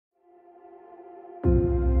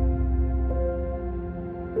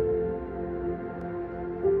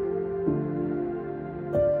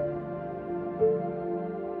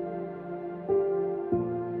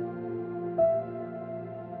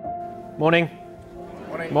Morning.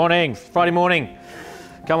 Morning. Morning. Friday morning.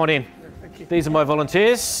 Come on in. These are my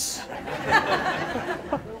volunteers.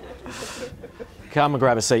 Come and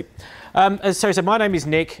grab a seat. As Terry said, my name is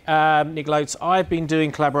Nyk Loates. I've been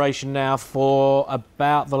doing collaboration now for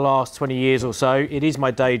about the last 20 years or so. It is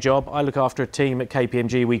my day job. I look after a team at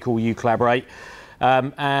KPMG we call You Collaborate.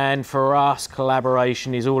 And for us,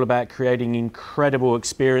 collaboration is all about creating incredible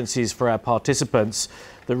experiences for our participants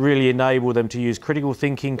that really enable them to use critical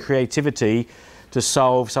thinking, creativity to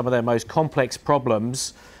solve some of their most complex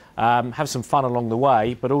problems, have some fun along the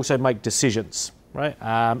way, but also make decisions, right,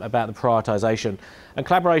 about the prioritisation. And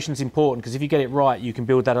collaboration is important because if you get it right, you can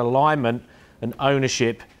build that alignment and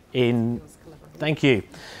ownership in, thank you,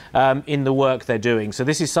 in the work they're doing. So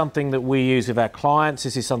this is something that we use with our clients,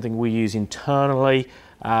 this is something we use internally,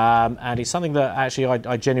 and it's something that actually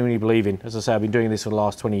I genuinely believe in. As I say, I've been doing this for the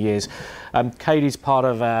last 20 years. Katie's part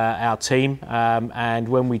of our team, and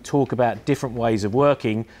when we talk about different ways of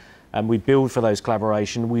working, and we build for those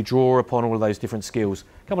collaboration, we draw upon all of those different skills.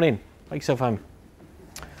 Come on in, make yourself home.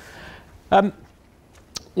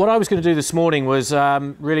 What I was going to do this morning was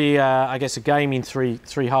really, I guess, a game in three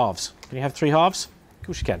halves. Can you have three halves? Of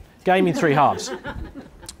course you can. Game in three halves.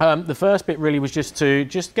 The first bit really was just to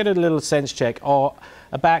get a little sense check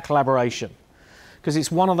about collaboration. Because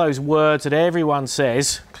it's one of those words that everyone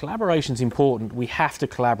says, collaboration's important, we have to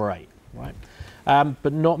collaborate, right?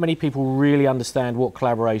 But not many people really understand what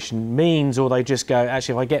collaboration means, or they just go,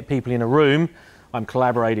 actually, if I get people in a room, I'm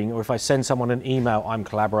collaborating, or if I send someone an email, I'm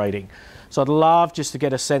collaborating. So I'd love just to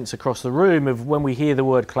get a sense across the room of when we hear the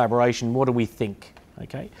word collaboration, what do we think?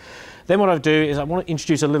 Okay. Then what I'll do is I want to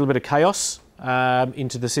introduce a little bit of chaos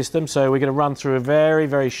into the system. So we're going to run through a very,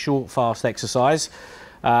 very short, fast exercise,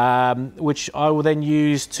 which I will then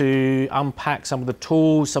use to unpack some of the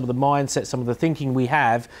tools, some of the mindsets, some of the thinking we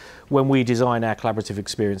have when we design our collaborative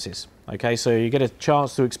experiences. Okay, so you get a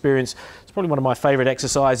chance to experience, it's probably one of my favourite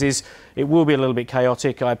exercises. It will be a little bit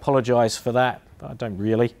chaotic, I apologise for that. I don't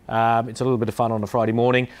really. It's a little bit of fun on a Friday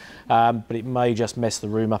morning, but it may just mess the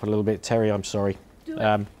room up a little bit. Terry, I'm sorry.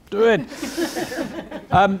 Do it.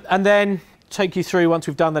 And then take you through, once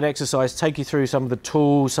we've done that exercise, take you through some of the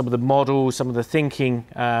tools, some of the models, some of the thinking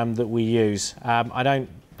that we use. I'm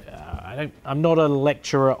not a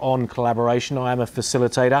lecturer on collaboration. I am a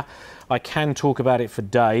facilitator. I can talk about it for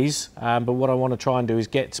days, but what I want to try and do is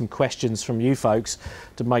get some questions from you folks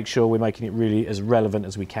to make sure we're making it really as relevant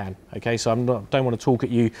as we can. Okay, so don't want to talk at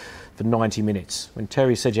you for 90 minutes. When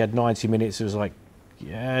Terry said you had 90 minutes, it was like,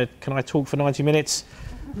 yeah, can I talk for 90 minutes?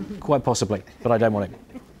 Quite possibly, but I don't want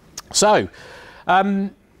it. So,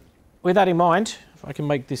 with that in mind, if I can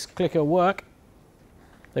make this clicker work,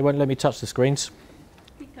 they won't let me touch the screens.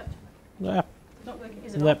 Yeah. Not working,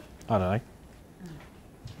 is it? Nope. I don't know.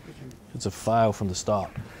 It's a fail from the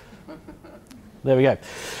start. There we go.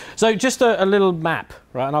 So just a little map,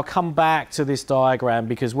 right? And I'll come back to this diagram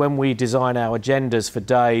because when we design our agendas for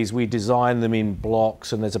days, we design them in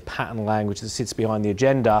blocks, and there's a pattern language that sits behind the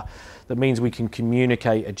agenda that means we can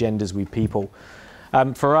communicate agendas with people.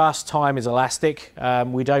 For us, time is elastic.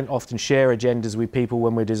 We don't often share agendas with people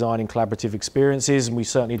when we're designing collaborative experiences, and we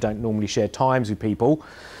certainly don't normally share times with people.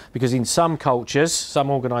 Because in some cultures, some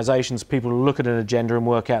organisations, people look at an agenda and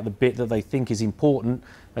work out the bit that they think is important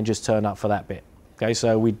and just turn up for that bit. Okay,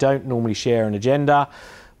 so we don't normally share an agenda,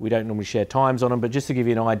 we don't normally share times on them, but just to give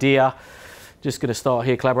you an idea, just going to start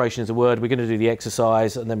here, collaboration is a word, we're going to do the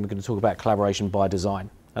exercise, and then we're going to talk about collaboration by design.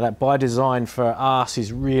 And that by design for us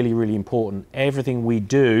is really, really important. Everything we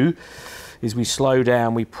do is we slow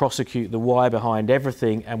down, we prosecute the why behind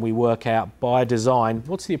everything, and we work out by design,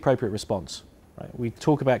 what's the appropriate response? We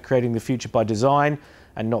talk about creating the future by design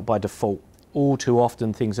and not by default. All too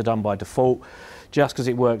often things are done by default. Just because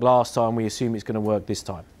it worked last time, we assume it's going to work this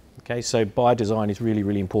time. Okay, so by design is really,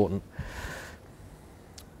 really important.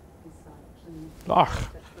 Oh,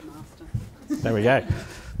 there we go.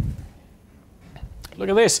 Look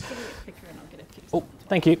at this. Oh,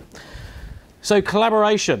 thank you. So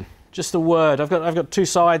collaboration, just a word. I've got two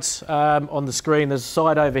sides on the screen. There's a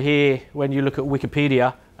side over here when you look at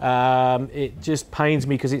Wikipedia. It just pains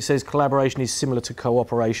me because it says collaboration is similar to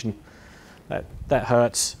cooperation. That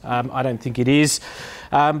hurts. I don't think it is.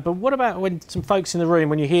 But what about when some folks in the room,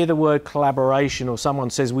 when you hear the word collaboration or someone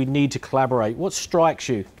says we need to collaborate, what strikes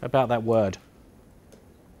you about that word?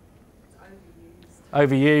 Overused.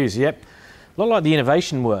 Overused, yep. A lot like the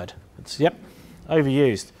innovation word. It's, yep,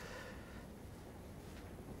 overused.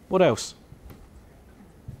 What else?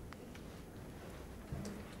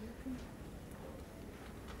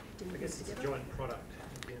 It's a joint product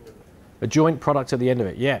at the end of it. A joint product at the end of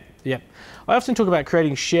it, yeah, yeah. I often talk about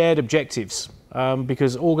creating shared objectives,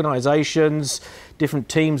 because organisations, different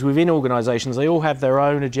teams within organisations, they all have their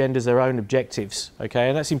own agendas, their own objectives, okay?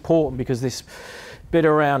 And that's important because this bit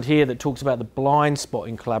around here that talks about the blind spot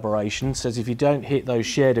in collaboration says if you don't hit those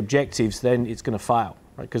shared objectives, then it's going to fail,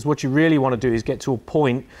 right? Because what you really want to do is get to a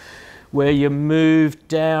point where you move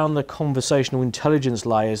down the conversational intelligence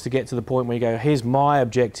layers to get to the point where you go, here's my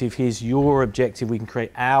objective, here's your objective, we can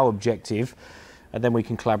create our objective, and then we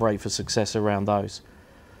can collaborate for success around those.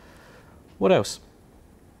 What else?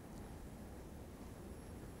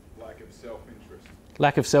 Lack of self-interest.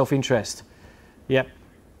 Lack of self-interest. Yep,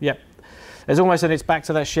 yep. There's almost, and it's back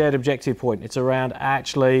to that shared objective point. It's around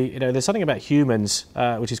actually, you know, there's something about humans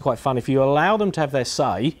which is quite fun. If you allow them to have their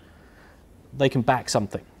say, they can back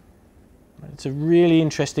something. It's a really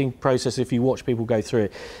interesting process if you watch people go through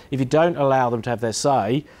it. If you don't allow them to have their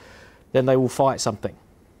say, then they will fight something.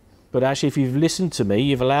 But actually, if you've listened to me,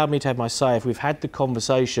 you've allowed me to have my say, if we've had the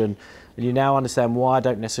conversation and you now understand why I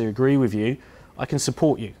don't necessarily agree with you, I can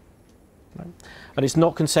support you. Right? And it's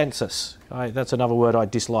not consensus. Right? That's another word I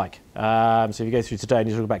dislike. So if you go through today and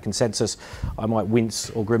you talk about consensus, I might wince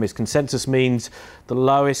or grimace. Consensus means the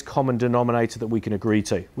lowest common denominator that we can agree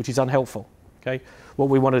to, which is unhelpful. Okay? What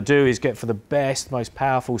we want to do is get for the best, most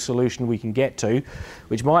powerful solution we can get to,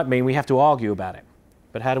 which might mean we have to argue about it.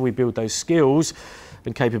 But how do we build those skills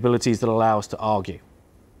and capabilities that allow us to argue?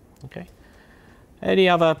 Okay. Any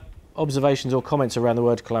other observations or comments around the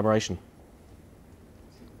word collaboration?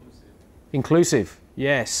 Inclusive,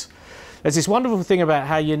 yes. There's this wonderful thing about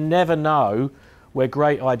how you never know where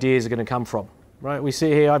great ideas are going to come from. Right? We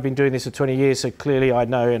sit here, I've been doing this for 20 years, so clearly I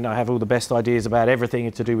know and I have all the best ideas about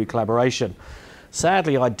everything to do with collaboration.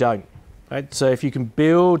 Sadly, I don't. Right? So if you can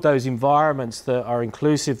build those environments that are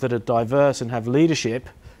inclusive, that are diverse and have leadership,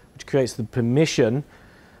 which creates the permission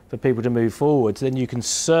for people to move forwards, then you can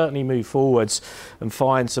certainly move forwards and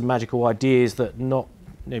find some magical ideas that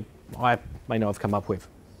I may not have come up with.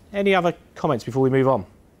 Any other comments before we move on?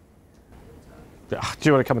 Do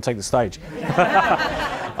you want to come and take the stage?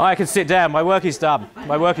 I can sit down. My work is done.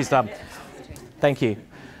 My work is done. Thank you.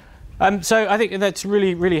 So I think that's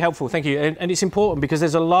really, really helpful. Thank you. And it's important because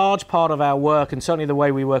there's a large part of our work, and certainly the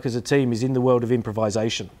way we work as a team, is in the world of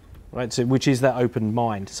improvisation, right? So, which is that open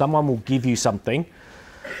mind. Someone will give you something,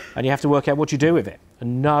 and you have to work out what you do with it.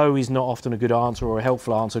 And no is not often a good answer or a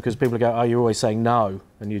helpful answer because people go, oh, you're always saying no,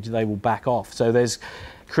 and they will back off. So there's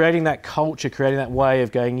creating that culture, creating that way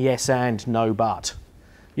of going yes and no but.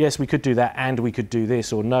 Yes, we could do that and we could do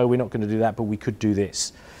this, or no, we're not going to do that, but we could do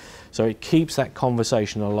this. So it keeps that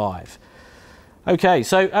conversation alive. Okay,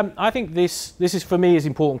 so I think this is, for me, is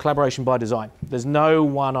important, collaboration by design. There's no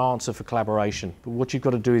one answer for collaboration, but what you've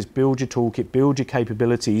got to do is build your toolkit, build your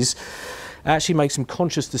capabilities, actually make some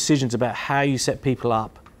conscious decisions about how you set people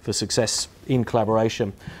up for success in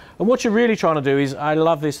collaboration. And what you're really trying to do is, I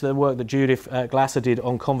love this, the work that Judith Glasser did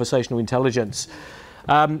on conversational intelligence,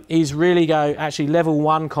 is really go, actually level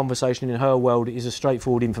one conversation in her world is a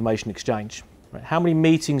straightforward information exchange. Right? How many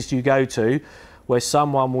meetings do you go to where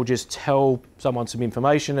someone will just tell someone some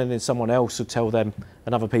information and then someone else will tell them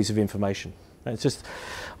another piece of information? And it's just,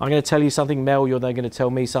 I'm going to tell you something, Mel, you're then going to tell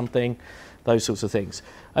me something, those sorts of things.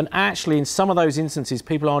 And actually, in some of those instances,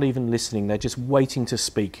 people aren't even listening, they're just waiting to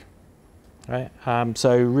speak. Right?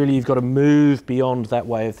 So really, you've got to move beyond that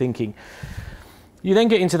way of thinking. You then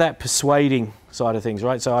get into that persuading side of things,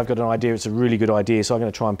 right? So I've got an idea, it's a really good idea, so I'm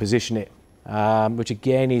going to try and position it, which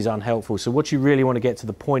again is unhelpful. So what you really want to get to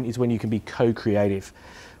the point is when you can be co-creative,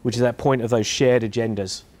 which is that point of those shared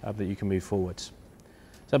agendas that you can move forwards.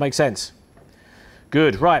 Does that make sense?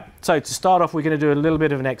 Good, right. So to start off, we're going to do a little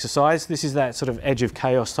bit of an exercise. This is that sort of edge of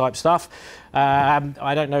chaos type stuff.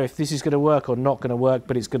 I don't know if this is going to work or not going to work,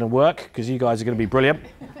 but it's going to work because you guys are going to be brilliant.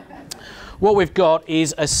 What we've got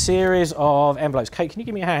is a series of envelopes. Kate, can you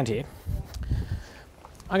give me a hand here?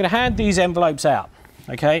 I'm going to hand these envelopes out,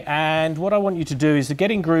 okay? And what I want you to do is to get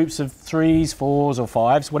in groups of 3s, 4s or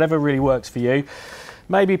 5s, whatever really works for you.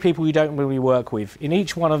 Maybe people you don't really work with. In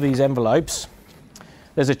each one of these envelopes,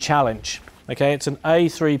 there's a challenge, okay? It's an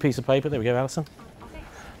A3 piece of paper. There we go, Alison.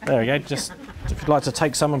 There we go. Just if you'd like to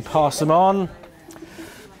take some and pass them on.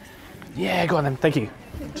 Yeah, go on then. Thank you.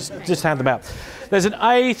 Just hand them out. There's an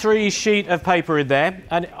A3 sheet of paper in there,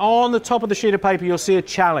 and on the top of the sheet of paper, you'll see a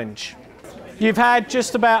challenge. You've had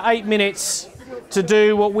just about 8 minutes to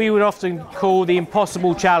do what we would often call the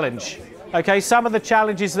impossible challenge. Okay, some of the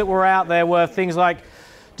challenges that were out there were things like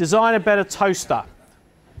design a better toaster.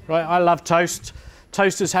 Right, I love toast.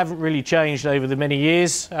 Toasters haven't really changed over the many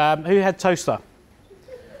years. Who had toaster?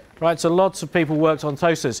 Right, so lots of people worked on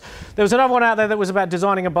toasters. There was another one out there that was about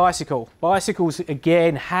designing a bicycle. Bicycles,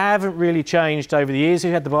 again, haven't really changed over the years. Who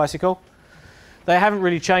had the bicycle? They haven't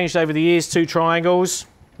really changed over the years. 2 triangles.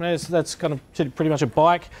 That's kind of pretty much a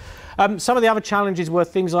bike. Some of the other challenges were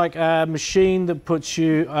things like a machine that puts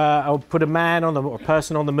you, or put a man on or a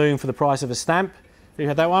person on the moon for the price of a stamp. Have you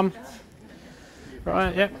had that one?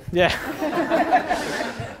 Right,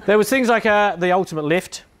 yeah. There was things like the ultimate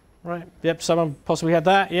lift, right? Yep, someone possibly had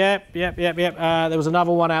that. Yep. There was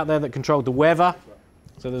another one out there that controlled the weather.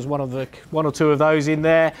 So there's one or two of those in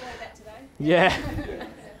there. Yeah.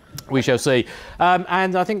 We shall see.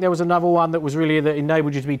 And I think there was another one that was really that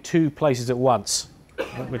enabled you to be 2 places at once,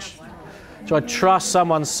 which I trust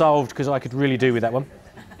someone solved because I could really do with that one.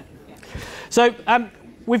 So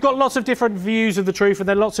we've got lots of different views of the truth, and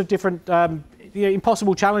there are lots of different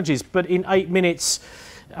impossible challenges. But in 8 minutes,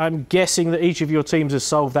 I'm guessing that each of your teams has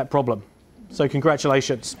solved that problem. So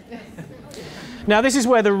congratulations. Now this is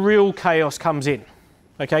where the real chaos comes in,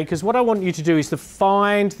 okay? Because what I want you to do is to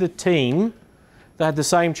find the team that had the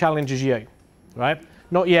same challenge as you, right?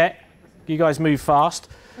 Not yet. You guys move fast.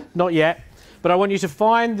 Not yet. But I want you to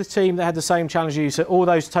find the team that had the same challenge as you. So all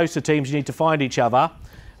those toaster teams, you need to find each other.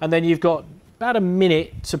 And then you've got about a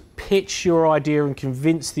minute to pitch your idea and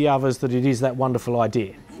convince the others that it is that wonderful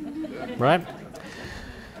idea, right?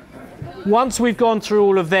 Once we've gone through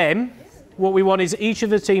all of them, what we want is each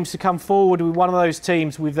of the teams to come forward with one of those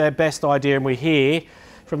teams with their best idea, and we hear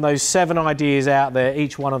from those 7 ideas out there,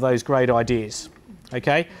 each one of those great ideas.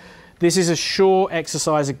 Okay, this is a short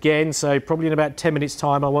exercise again, so probably in about 10 minutes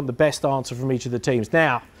time I want the best answer from each of the teams.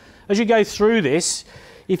 Now, as you go through this,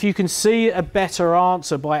 if you can see a better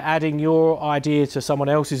answer by adding your idea to someone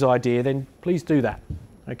else's idea, then please do that.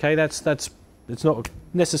 Okay, it's not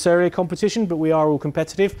necessarily a competition, but we are all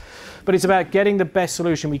competitive. But it's about getting the best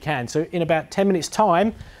solution we can. So in about 10 minutes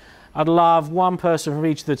time, I'd love one person from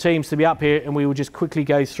each of the teams to be up here, and we will just quickly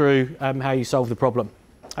go through how you solve the problem.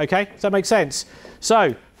 Okay, does that make sense?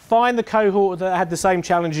 So find the cohort that had the same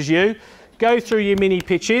challenge as you, go through your mini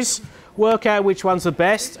pitches, work out which one's the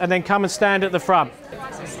best, and then come and stand at the front.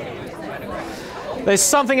 There's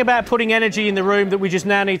something about putting energy in the room that we just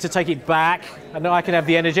now need to take it back, and I can have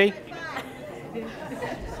the energy.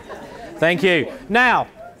 Thank you. Now,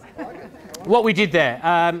 what we did there,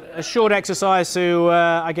 a short exercise to,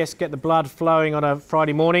 I guess, get the blood flowing on a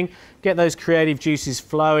Friday morning, get those creative juices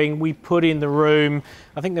flowing. We put in the room,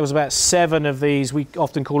 I think there was about 7 of these. We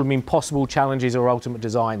often call them impossible challenges or ultimate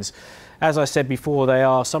designs. As I said before, they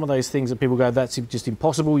are some of those things that people go, that's just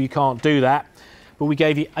impossible, you can't do that. But we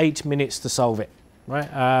gave you 8 minutes to solve it, right?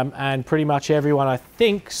 And pretty much everyone, I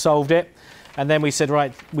think, solved it. And then we said,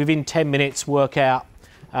 right, within 10 minutes, work out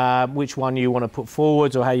which one you want to put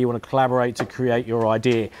forwards or how you want to collaborate to create your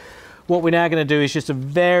idea. What we're now going to do is just a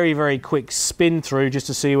very, very quick spin through just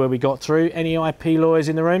to see where we got through. Any IP lawyers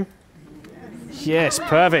in the room? Yes,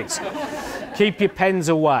 perfect. Keep your pens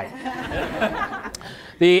away.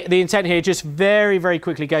 The intent here, just very, very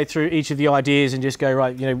quickly go through each of the ideas and just go,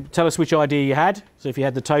 right, tell us which idea you had. So if you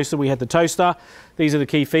had the toaster, we had the toaster. These are the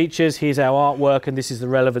key features. Here's our artwork, and this is the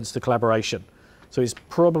relevance to collaboration. So it's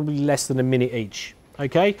probably less than a minute each.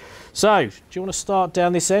 Okay, so do you want to start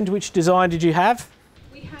down this end? Which design did you have?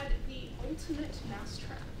 We had the ultimate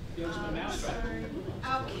mousetrap. The ultimate mousetrap. So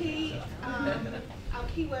our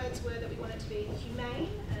keywords were that we wanted to be humane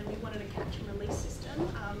and we wanted a catch and release system.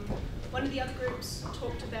 One of the other groups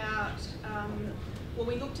talked about, well,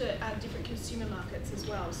 we looked at different consumer markets as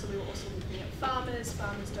well. So we were also looking at farmers.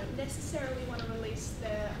 Farmers don't necessarily want to release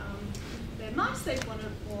their mice. They want to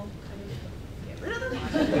more kind of get rid of them.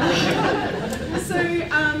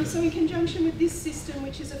 So in conjunction with this system,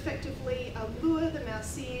 which is effectively lure the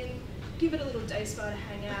mouse in, give it a little day spa to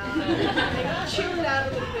hang out, maybe chill it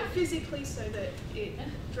out a little bit physically so that it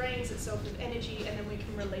drains itself of energy, and then we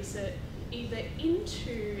can release it either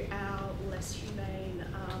into our less humane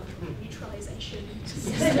neutralization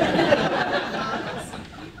system,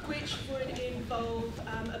 which would involve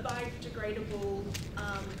a biodegradable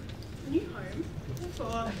new home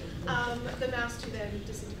for the mouse to then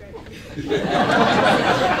disintegrate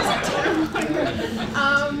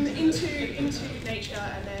into nature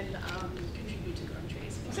and then contribute to growing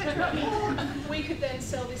trees, etc. Or we could then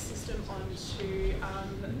sell this system on to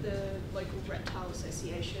the local reptile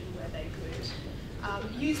association where they could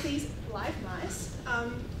use these live mice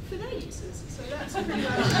for their uses. So that's pretty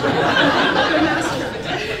much the mouse.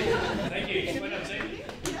 Thank you. Well done, team.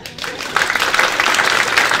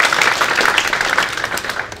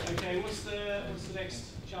 What's the next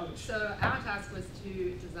challenge? So our task was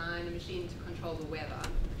to design a machine to control the weather.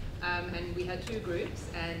 And we had 2 groups,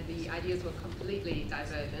 and the ideas were completely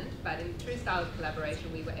divergent, but in true style of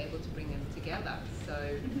collaboration, we were able to bring them together.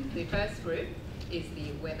 So the first group is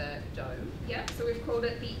the weather dome. Yeah, so we've called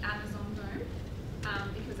it the Amazon Dome.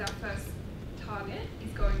 our first target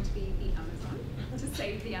is going to be the Amazon, to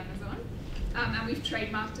save the Amazon. And we've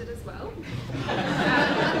trademarked it as well.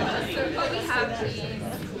 So what we have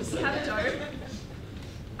is, we have a dome.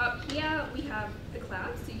 Up here we have the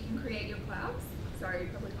clouds, so you can create your clouds. Sorry, you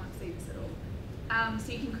probably can't see this at all.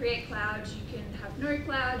 So you can create clouds, you can have no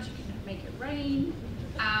clouds, you can make it rain.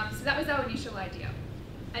 So that was our initial idea.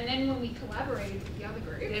 And then when we collaborated with the other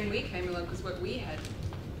group, then we came along because what we had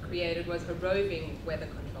created was a roving weather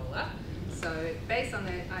controller. So based on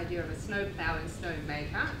the idea of a snow plow and snow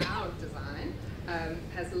maker, our design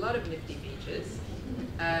has a lot of nifty features.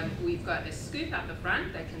 We've got a scoop up the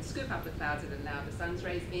front that can scoop up the clouds and allow the sun's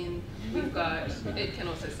rays in. We've got, it can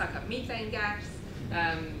also suck up methane gas,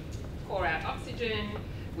 pour out oxygen.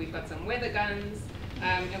 We've got some weather guns,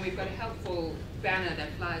 and we've got a helpful banner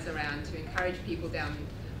that flies around to encourage people down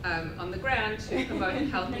on the ground to promote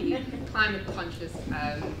healthy, climate-conscious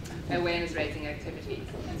awareness-raising activities.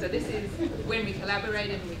 So this is when we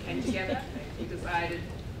collaborated and we came together. We decided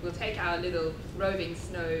we'll take our little roving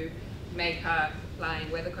snow maker flying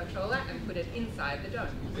weather controller and put it inside the dome.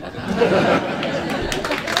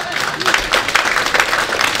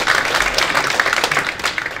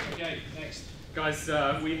 Okay, next. Guys,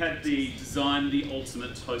 we had the design the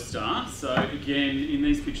ultimate toaster. So again, in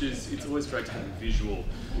these pictures, it's always great to have a visual.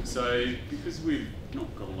 So because we've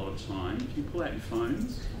not got a lot of time, can you pull out your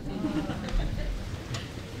phones?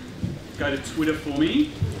 Go to Twitter for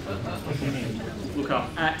me. Look up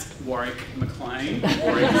 @Warwick McLean.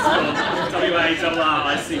 Warwick spelled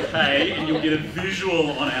W-A-R-R-I-C-K, and you'll get a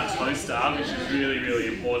visual on our toaster, which is really, really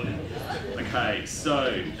important. Okay,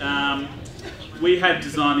 so we had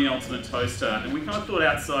designed the ultimate toaster, and we kind of thought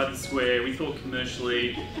outside the square. We thought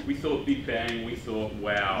commercially, we thought big bang, we thought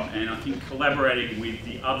wow. And I think collaborating with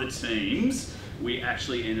the other teams, we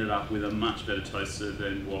actually ended up with a much better toaster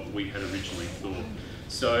than what we had originally thought.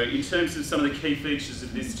 So in terms of some of the key features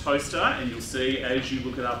of this toaster, and you'll see as you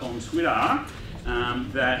look it up on Twitter,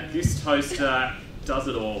 that this toaster does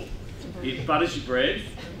it all. It butters your bread,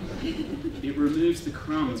 it removes the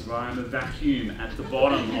crumbs via the vacuum at the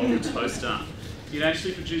bottom of the toaster. It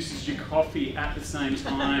actually produces your coffee at the same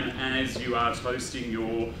time as you are toasting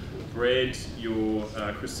your bread, your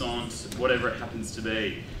croissant, whatever it happens to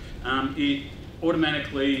be. It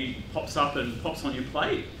automatically pops up and pops on your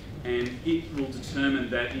plate, and it will determine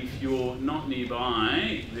that if you're not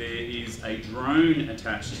nearby, there is a drone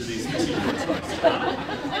attached to this particular toaster,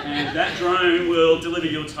 and that drone will deliver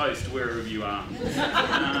your toast wherever you are.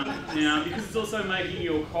 Now, because it's also making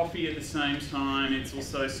your coffee at the same time, it's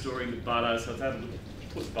also storing the butter, so it's able to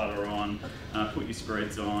put the butter on, put your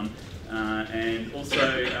spreads on, and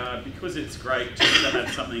also because it's great just to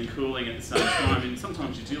have something cooling at the same time, and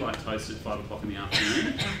sometimes you do like toast at 5 o'clock in the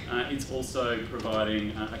afternoon, it's also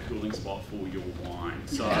providing a cooling spot for your wine.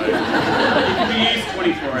 So it can be used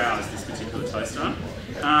 24 hours, this particular toaster.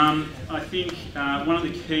 I think one of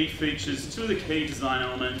the key features, two of the key design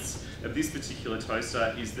elements of this particular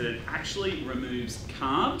toaster is that it actually removes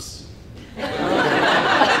carbs.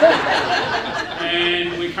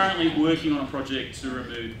 And we're currently working on a project to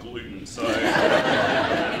remove gluten, so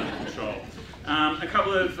control. A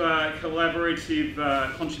couple of collaborative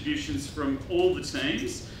contributions from all the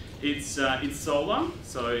teams. It's solar,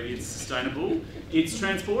 so it's sustainable. It's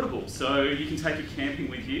transportable, so you can take it camping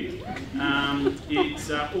with you. It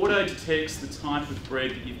auto detects the type of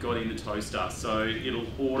bread that you've got in the toaster, so it'll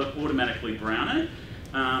automatically brown it.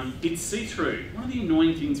 It's see-through. One of the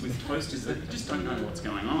annoying things with toast is that you just don't know what's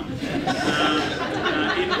going on.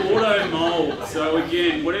 It auto-molds, so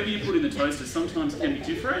again, whatever you put in the toaster sometimes can be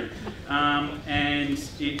different, and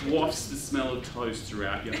it wafts the smell of toast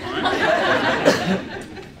throughout your home.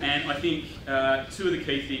 And I think two of the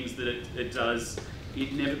key things that it does,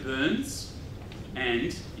 it never burns,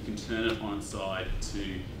 and you can turn it on its side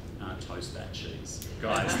to toast that cheese.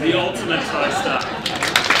 Guys, the ultimate toaster.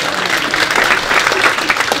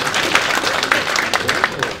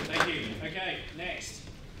 Thank you. Okay, next.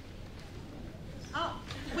 Oh,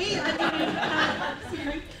 we are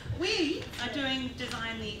doing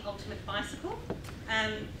Design the Ultimate Bicycle.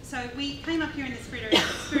 So we came up here in the spirit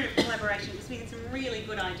of collaboration because we had some really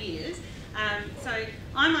good ideas. So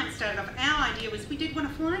I might start it off. Our idea was we did want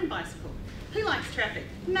a flying bicycle. Who likes traffic?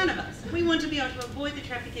 None of us. We want to be able to avoid the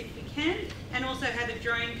traffic if we can, and also have a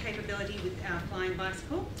drone capability with our flying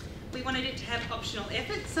bicycle. We wanted it to have optional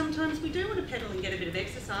effort. Sometimes we do want to pedal and get a bit of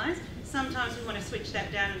exercise. Sometimes we want to switch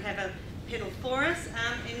that down and have a pedal for us,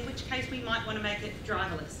 in which case we might want to make it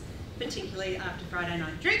driverless, particularly after Friday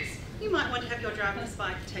night drinks. You might want to have your driverless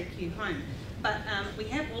bike take you home. But we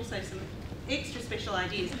have also some extra special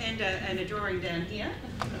ideas and a drawing down here.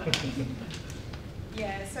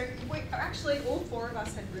 Yeah, so we actually, all four of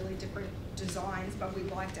us had really different designs, but we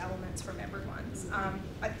liked elements from everyone's.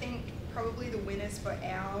 I think probably the winners for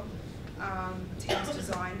our team's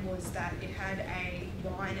design was that it had a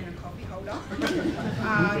wine and a coffee holder.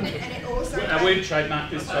 And it also And we've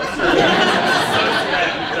trademarked this stuff.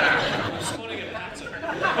 Spotting a pattern.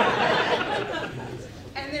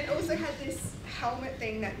 And it also had this helmet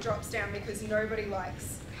thing that drops down because nobody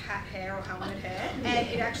likes hat hair or helmet hair, and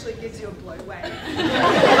it actually gives you a blow wave.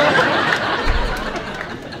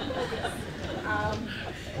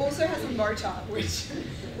 Also has a motor, which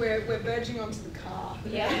we're verging onto the car.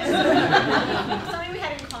 Yeah. Something we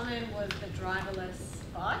had in common was the driverless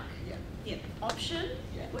bike option.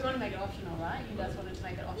 Yeah. We want to make it optional, right? You guys wanted to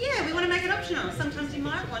make it optional. Yeah, we want to make it optional. Sometimes you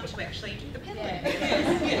might want to actually do the pedaling.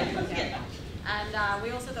 Yeah. And we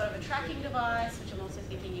also thought of a tracking device, which I'm also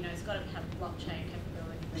thinking, you know, it's got to have blockchain capability.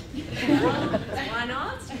 Why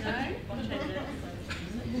not? You know, blockchain.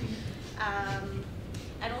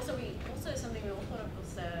 And also something we all thought of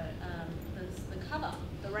was the cover,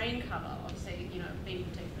 the rain cover. Obviously, you know, being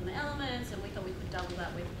protected from the elements, and we thought we could double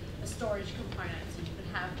that with a storage component, so you could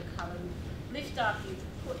have the cover lift up, you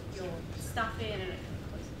put your stuff in, and it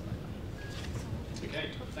closes like that.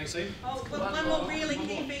 Okay, thanks, Steve. Oh, one more really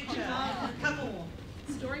key feature. A couple more.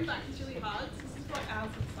 Storing back is really hard. So this is what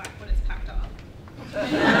ours looks like when it's packed up.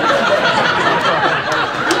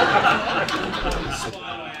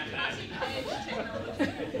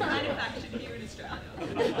 Manufactured here in Australia.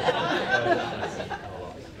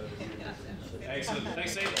 Excellent.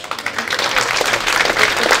 Thanks, Steve.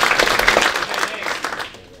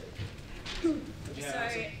 So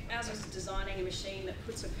ours was designing a machine that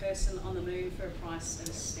puts a person on the moon for a price of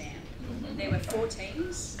a stamp. There were 4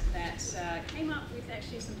 teams that came up with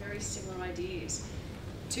actually some very similar ideas.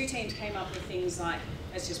 2 teams came up with things like,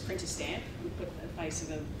 let's just print a stamp and put the face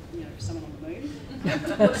of someone on the moon.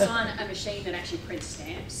 We'll design a machine that actually prints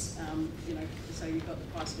stamps, so you've got the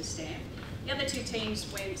price of a stamp. The other 2 teams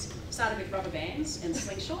started with rubber bands and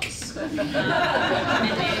slingshots, and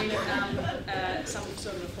then some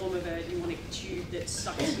sort of a form of a pneumonic tube that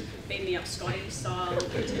sucks Beam Me Up Scotty style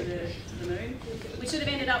to the moon. We sort of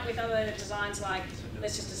ended up with other designs like,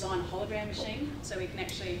 let's just design a hologram machine so we can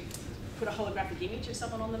actually put a holographic image of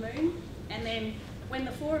someone on the moon. And then when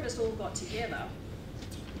the 4 of us all got together,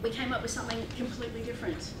 we came up with something completely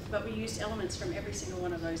different, but we used elements from every single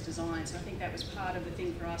one of those designs. So I think that was part of the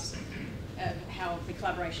thing for us, how the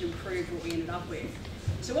collaboration improved what we ended up with.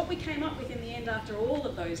 So what we came up with in the end after all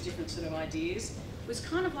of those different sort of ideas was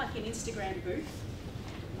kind of like an Instagram booth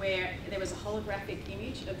where there was a holographic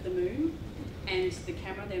image of the moon, and the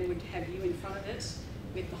camera then would have you in front of it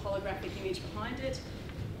with the holographic image behind it.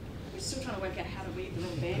 We're still trying to work out how to weave the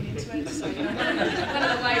rubber band into it. So one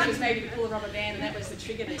of the ways was maybe to pull a rubber band, and that was the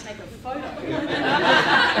trigger to take a photo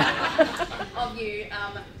of you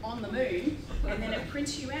on the moon, and then it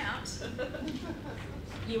prints you out,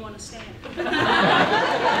 you on a stamp. It's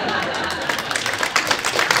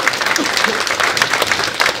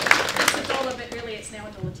 $1, but really it's now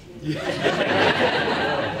 $1.10.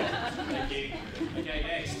 Okay,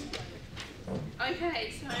 next.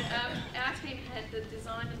 Okay, so our team had the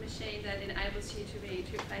design a machine that enables you to be in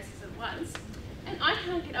 2 places at once. And I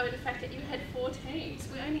can't get over the fact that you had 4 teams.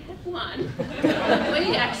 We only had 1.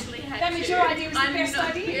 We actually had That means your idea was the best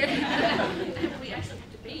idea. And we actually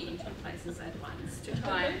had to be in 2 places at once to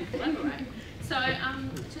try and collaborate. So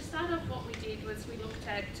to start off, what we did was we looked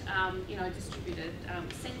at distributed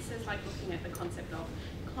sensors, like looking at the concept of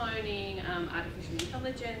cloning, artificial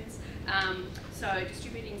intelligence, so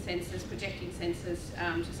distributing sensors, projecting sensors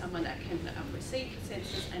to someone that can receive the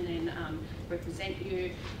sensors and then represent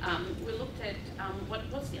you. We looked at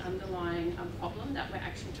what's the underlying problem that we're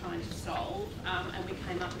actually trying to solve, and we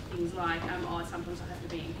came up with things like, sometimes I have to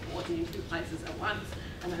be important in 2 places at once,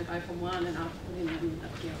 and I go from one and I'll put in and move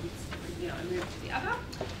to the other.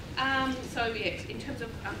 So yeah, in terms of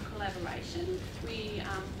collaboration, we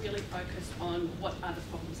really focused on what are the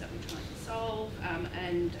problems that we're trying to solve,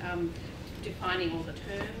 and defining all the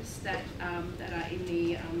terms that are in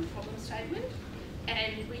the problem statement.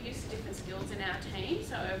 And we use different skills in our team.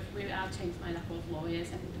 So our team's made up of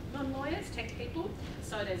lawyers and non-lawyers, tech people.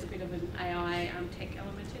 So there's a bit of an AI tech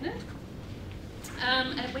element in it.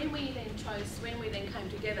 And when we then came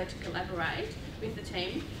together to collaborate with the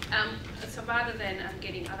team, so rather than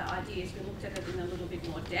getting other ideas, we looked at it in a little bit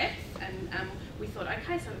more depth, and we thought,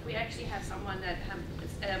 okay, so if we actually have someone that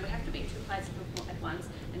we have to be in 2 places at once,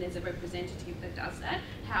 and there's a representative that does that,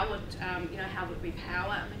 how would how would we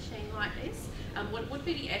power a machine like this? What would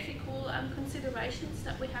be the ethical considerations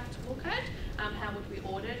that we have to look at? How would we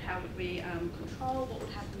audit? How would we control? What would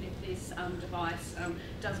happen if this device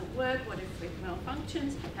doesn't work? What if it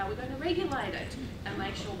malfunctions? How are we going to regulate it and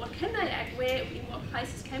make sure what can they act? Where, in what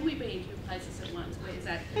places can we be in 2 places at once? Where is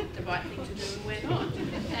that the right thing to do and where not?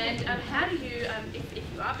 And how do you, if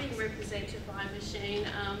you are being represented by a machine,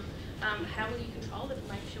 how will you control it and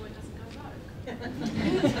make sure it doesn't go rogue?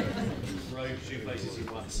 Rogue 2 places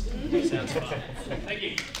at once. Sounds fun. Thank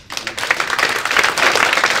you. So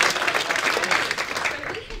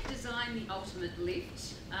we had designed the ultimate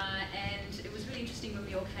lift, and it was really interesting when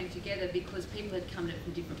we all came together because people had come at it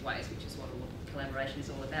from different ways, which is what collaboration is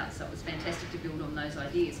all about. So it was fantastic to build on those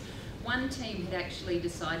ideas. One team had actually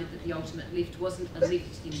decided that the ultimate lift wasn't a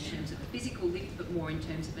lift in terms of a physical lift, but more in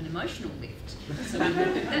terms of an emotional lift. So we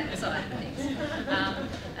looked at that side of things.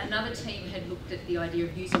 Another team had looked at the idea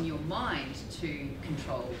of using your mind to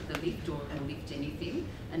control the lift or lift anything.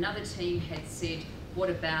 Another team had said, what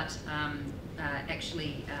about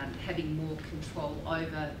actually having more control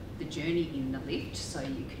over the journey in the lift, so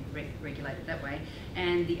you can regulate it that way.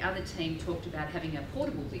 And the other team talked about having a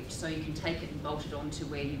portable lift, so you can take it and bolt it onto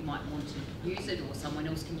where you might want to use it, or someone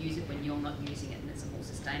else can use it when you're not using it, and it's a more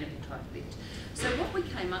sustainable type lift. So what we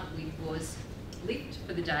came up with was lift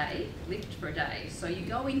for the day, lift for a day. So you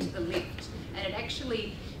go into the lift, and it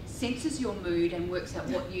actually senses your mood and works out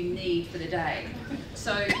what you need for the day.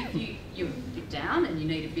 So if you're a bit down and you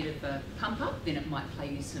need a bit of a pump up, then it might play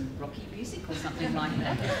you some rocky music or something like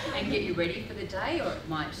that and get you ready for the day, or it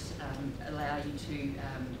might allow you to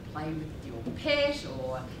play with your pet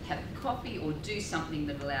or have a coffee or do something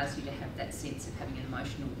that allows you to have that sense of having an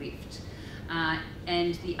emotional lift.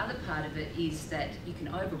 And the other part of it is that you can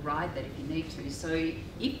override that if you need to. So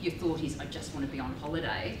if your thought is, I just want to be on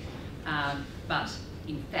holiday, but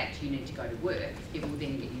in fact you need to go to work, it will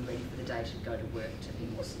then get you ready for the day to go to work, to be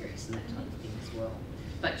more serious and that type of thing as well.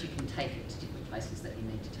 But you can take it to different places that you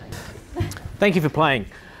need to take it. Thank you for playing.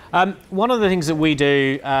 One of the things that we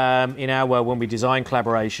do in our world when we design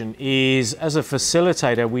collaboration is, as a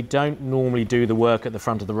facilitator, we don't normally do the work at the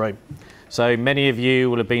front of the room. So many of you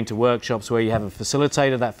will have been to workshops where you have a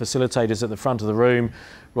facilitator. That facilitator's at the front of the room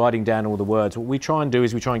writing down all the words. What we try and do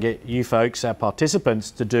is we try and get you folks, our participants,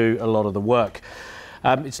 to do a lot of the work.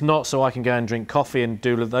 It's not so I can go and drink coffee and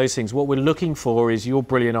do those things. What we're looking for is your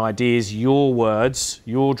brilliant ideas, your words,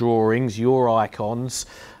 your drawings, your icons,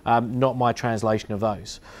 not my translation of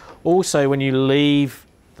those. Also, when you leave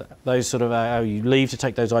those sort of, you leave to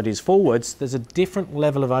take those ideas forwards, there's a different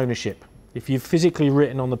level of ownership. If you've physically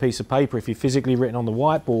written on the piece of paper, if you've physically written on the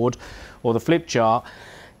whiteboard or the flip chart,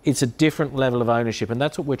 it's a different level of ownership, and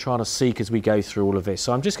that's what we're trying to seek as we go through all of this.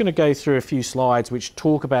 So I'm just going to go through a few slides which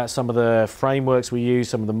talk about some of the frameworks we use,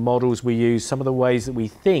 some of the models we use, some of the ways that we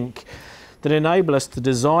think that enable us to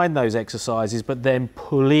design those exercises, but then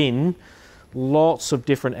pull in lots of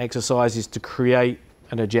different exercises to create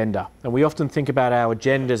an agenda. And we often think about our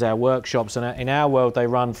agendas, our workshops, and in our world they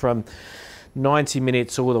run from 90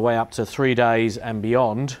 minutes all the way up to 3 days and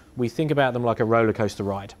beyond. We think about them like a roller coaster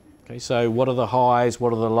ride. Okay, so what are the highs,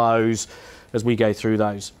 what are the lows as we go through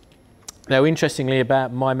those? Now, interestingly,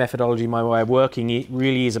 about my methodology, my way of working, it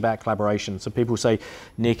really is about collaboration. So people say,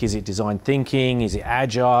 Nick, is it design thinking? Is it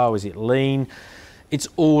agile? Is it lean? It's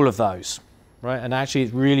all of those, right? And actually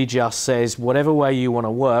it really just says, whatever way you want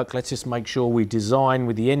to work, let's just make sure we design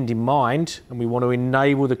with the end in mind, and we want to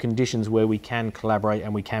enable the conditions where we can collaborate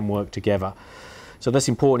and we can work together. So that's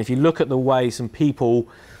important. If you look at the way some people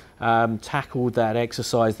tackled that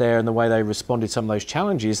exercise there and the way they responded to some of those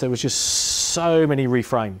challenges, there was just so many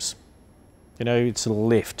reframes. You know, it's a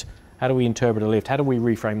lift. How do we interpret a lift? How do we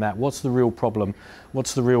reframe that? What's the real problem?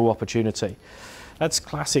 What's the real opportunity? That's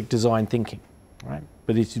classic design thinking, right?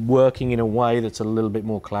 But it's working in a way that's a little bit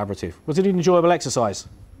more collaborative. Was it an enjoyable exercise?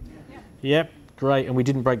 Yeah. Yep, great. And we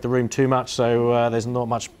didn't break the room too much, so there's not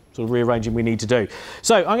much sort of rearranging we need to do.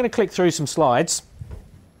 So I'm going to click through some slides.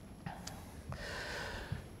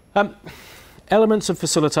 Elements of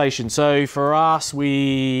facilitation. So for us,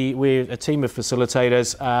 we're a team of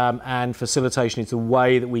facilitators, and facilitation is the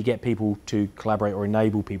way that we get people to collaborate or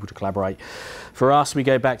enable people to collaborate. For us, we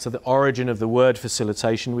go back to the origin of the word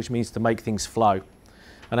facilitation, which means to make things flow.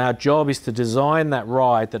 And our job is to design that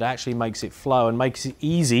ride that actually makes it flow and makes it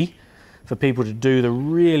easy for people to do the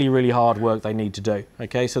really, really hard work they need to do.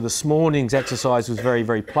 Okay, so this morning's exercise was very,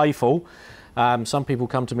 very playful. Some people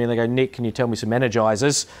come to me and they go, Nick, can you tell me some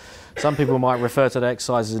energizers? Some people might refer to that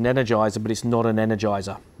exercise as an energizer, but it's not an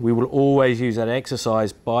energizer. We will always use that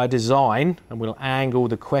exercise by design, and we'll angle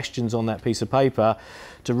the questions on that piece of paper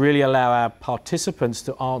to really allow our participants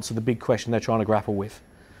to answer the big question they're trying to grapple with.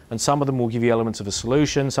 And some of them will give you elements of a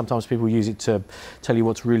solution. Sometimes people use it to tell you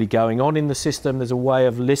what's really going on in the system. There's a way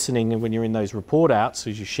of listening, and when you're in those report outs,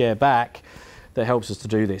 as you share back, that helps us to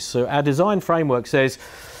do this. So our design framework says,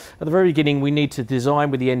 at the very beginning, we need to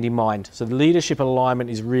design with the end in mind. So the leadership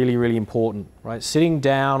alignment is really, really important, right? Sitting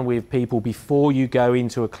down with people before you go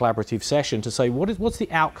into a collaborative session to say, what's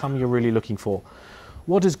the outcome you're really looking for?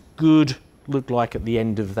 What does good look like at the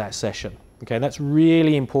end of that session? Okay, that's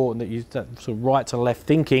really important that you, that sort of right to left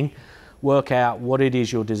thinking, work out what it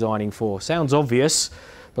is you're designing for. Sounds obvious,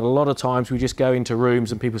 but a lot of times we just go into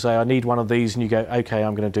rooms and people say, I need one of these, and you go, okay,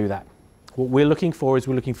 I'm going to do that. What we're looking for is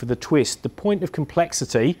we're looking for the twist, the point of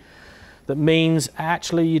complexity that means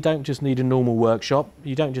actually you don't just need a normal workshop,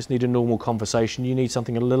 you don't just need a normal conversation, you need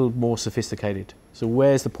something a little more sophisticated. So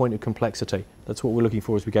where's the point of complexity? That's what we're looking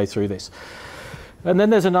for as we go through this. And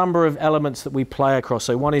then there's a number of elements that we play across.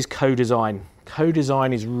 So one is co-design.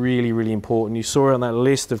 Co-design is really, really important. You saw it on that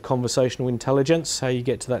list of conversational intelligence, how you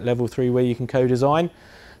get to that level 3 where you can co-design.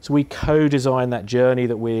 So we co-design that journey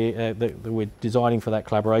that we're designing for that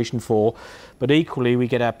collaboration for, but equally we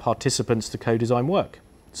get our participants to co-design work.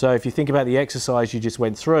 So if you think about the exercise you just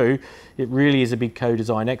went through, it really is a big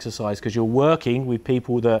co-design exercise because you're working with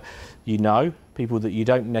people that you know, people that you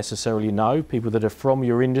don't necessarily know, people that are from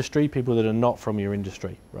your industry, people that are not from your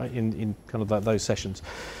industry, right, in kind of those sessions.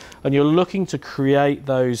 And you're looking to create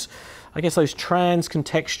those, I guess, those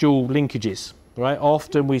trans-contextual linkages, right?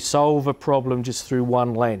 Often we solve a problem just through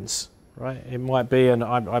one lens, right? It might be, and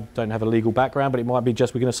I don't have a legal background, but it might be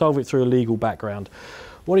just we're going to solve it through a legal background.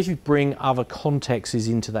 What if you bring other contexts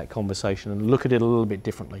into that conversation and look at it a little bit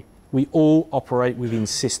differently? We all operate within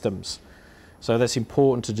systems. So that's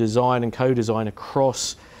important to design and co-design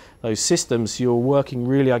across those systems. You're working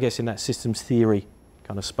really, I guess, in that systems theory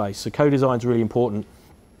kind of space. So co-design is really important.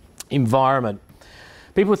 Environment.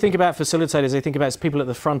 People think about facilitators, they think about people at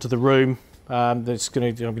the front of the room. That's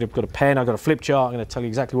going to, I've got a pen, I've got a flip chart, I'm going to tell you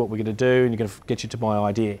exactly what we're going to do, and you're going to get you to my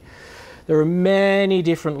idea. There are many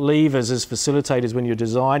different levers as facilitators when you're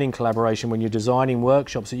designing collaboration, when you're designing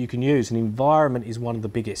workshops that you can use, and environment is one of the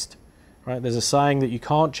biggest. Right? There's a saying that you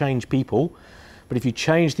can't change people, but if you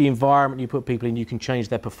change the environment you put people in, you can change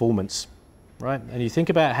their performance. Right? And you think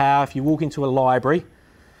about how if you walk into a library,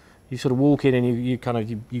 you sort of walk in and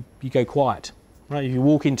you go quiet. Right? If you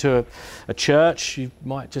walk into a church, you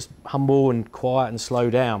might just humble and quiet and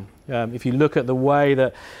slow down. If you look at the way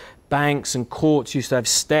that banks and courts used to have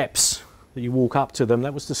steps that you walk up to them,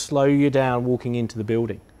 that was to slow you down walking into the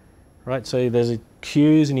building, right? So there's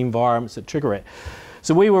cues and environments that trigger it.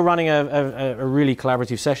 So we were running a really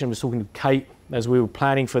collaborative session. I was talking to Kate as we were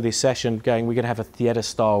planning for this session, going, we're going to have a theatre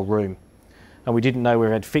style room. And we didn't know we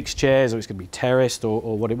had fixed chairs or it's going to be terraced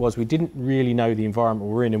or what it was. We didn't really know the environment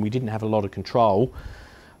we were in, and we didn't have a lot of control,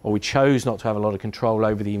 or we chose not to have a lot of control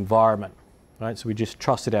over the environment, right? So we just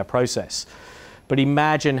trusted our process. But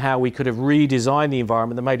imagine how we could have redesigned the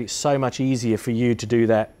environment that made it so much easier for you to do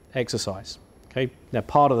that exercise. Okay. Now,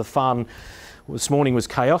 part of the fun this morning was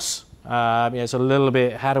chaos. It's a little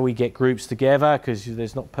bit, how do we get groups together? Because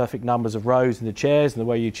there's not perfect numbers of rows in the chairs and the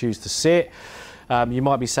way you choose to sit. You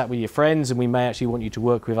might be sat with your friends, and we may actually want you to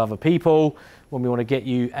work with other people. When we want to get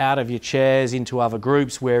you out of your chairs into other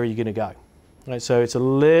groups, where are you going to go? Right. So it's a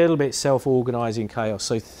little bit self-organising chaos.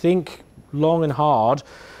 So think long and hard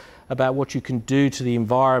about what you can do to the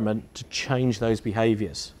environment to change those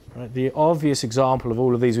behaviours. Right? The obvious example of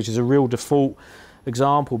all of these, which is a real default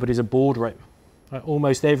example, but is a boardroom. Right?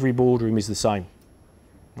 Almost every boardroom is the same.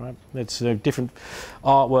 Right? It's different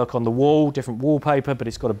artwork on the wall, different wallpaper, but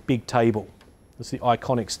it's got a big table. That's the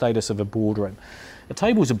iconic status of a boardroom. A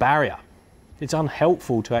table's a barrier. It's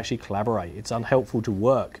unhelpful to actually collaborate. It's unhelpful to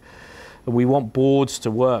work. And we want boards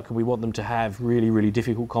to work, and we want them to have really, really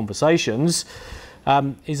difficult conversations.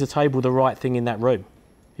 Is a table the right thing in that room?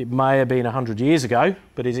 It may have been 100 years ago,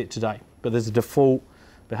 but is it today? But there's a default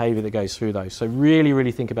behaviour that goes through those. So really,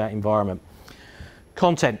 really think about environment.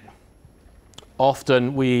 Content.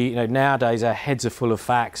 Often nowadays our heads are full of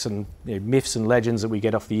facts and myths and legends that we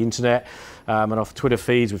get off the internet and off Twitter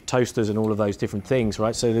feeds with toasters and all of those different things,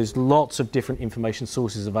 right? So there's lots of different information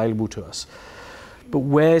sources available to us. But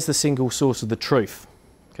where's the single source of the truth?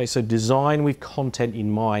 Okay, so design with content in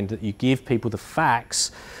mind, that you give people the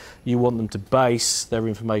facts you want them to base their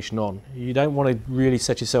information on. You don't want to really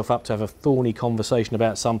set yourself up to have a thorny conversation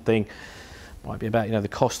about something Might be about, the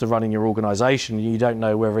cost of running your organisation. You don't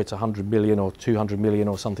know whether it's 100 million or 200 million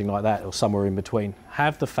or something like that, or somewhere in between.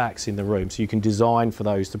 Have the facts in the room so you can design for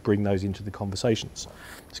those to bring those into the conversations.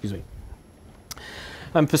 Excuse me.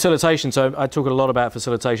 Facilitation, so I talk a lot about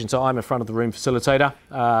facilitation. So I'm a front of the room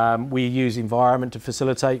facilitator. We use environment to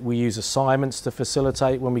facilitate. We use assignments to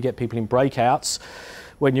facilitate when we get people in breakouts.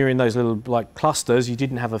 When you're in those little clusters, you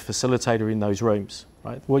didn't have a facilitator in those rooms,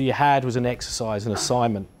 right? What you had was an exercise, an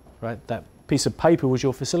assignment, right? That piece of paper was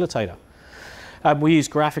your facilitator. We use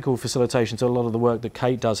graphical facilitation, so a lot of the work that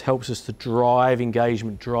Kate does helps us to drive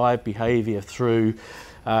engagement, drive behaviour through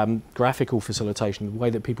graphical facilitation, the way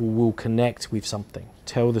that people will connect with something,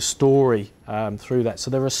 tell the story through that.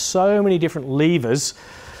 So there are so many different levers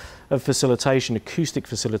of facilitation, acoustic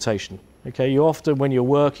facilitation. Okay, you often, when you're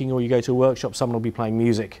working or you go to a workshop, someone will be playing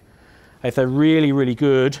music. If they're really, really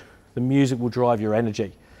good, the music will drive your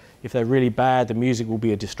energy. If they're really bad, the music will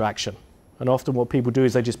be a distraction. And often what people do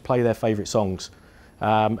is they just play their favourite songs.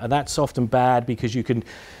 And that's often bad because you can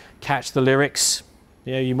catch the lyrics.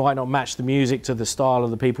 You might not match the music to the style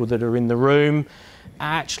of the people that are in the room.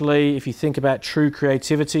 Actually, if you think about true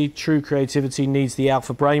creativity needs the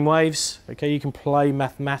alpha brainwaves. Okay, you can play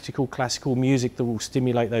mathematical, classical music that will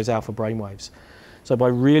stimulate those alpha brainwaves. So by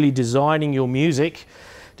really designing your music,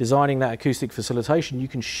 designing that acoustic facilitation, you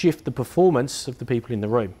can shift the performance of the people in the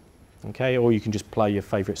room. Okay, or you can just play your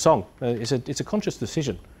favourite song. It's a conscious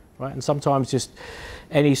decision, right? And sometimes just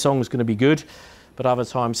any song is going to be good, but other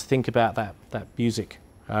times think about that music,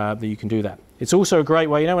 that you can do that. It's also a great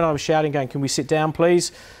way, when I was shouting going, can we sit down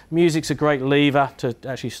please? Music's a great lever to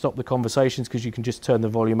actually stop the conversations because you can just turn the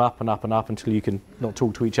volume up and up and up until you can not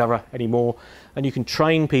talk to each other anymore. And you can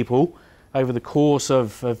train people over the course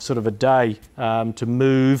of sort of a day to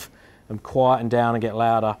move and quieten down and get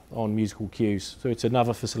louder on musical cues. So it's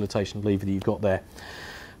another facilitation lever that you've got there.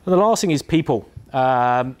 And the last thing is people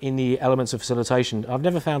in the elements of facilitation. I've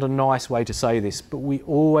never found a nice way to say this, but we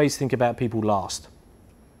always think about people last.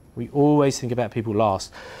 We always think about people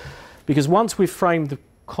last. Because once we've framed the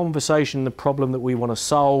conversation, the problem that we want to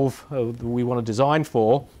solve, that we want to design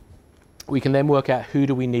for, we can then work out who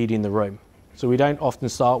do we need in the room. So we don't often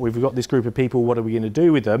start with, we've got this group of people, what are we going to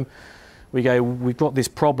do with them? We go, we've got this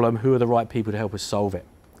problem, who are the right people to help us solve it?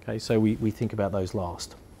 Okay, so we think about those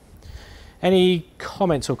last. Any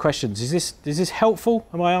comments or questions? Is this helpful?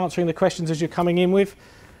 Am I answering the questions as you're coming in with?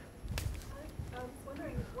 I was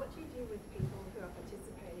wondering, what do you do with people who are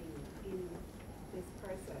participating in this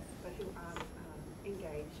process but who aren't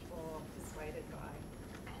engaged or persuaded by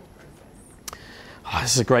the process? Oh,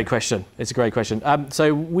 this is a great question. It's a great question.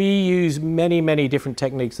 So we use many different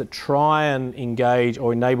techniques that try and engage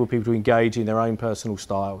or enable people to engage in their own personal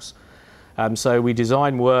styles. So we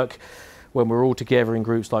design work when we're all together in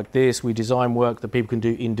groups like this. We design work that people can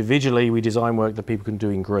do individually. We design work that people can do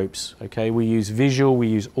in groups. Okay, we use visual, we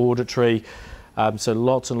use auditory, so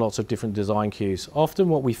lots and lots of different design cues. Often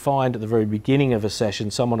what we find at the very beginning of a session,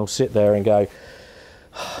 someone will sit there and go,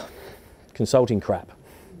 consulting crap,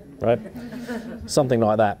 right? Something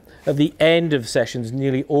like that. At the end of sessions,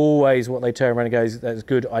 nearly always what they turn around and go, that's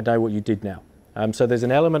good, I know what you did now. So there's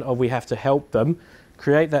an element of we have to help them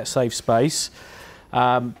create that safe space,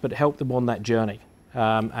 but help them on that journey.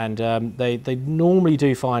 They normally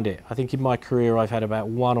do find it. I think in my career I've had about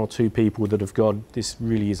 1 or 2 people that have gone, this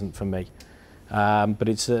really isn't for me. But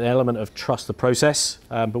it's an element of trust the process,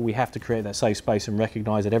 but we have to create that safe space and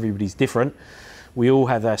recognise that everybody's different. We all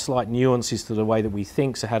have our slight nuances to the way that we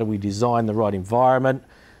think, so how do we design the right environment,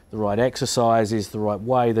 the right exercises, the right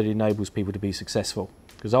way that enables people to be successful?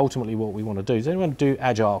 Because ultimately what we want to do, does anyone do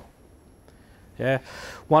Agile? Yeah,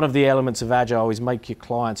 one of the elements of Agile is make your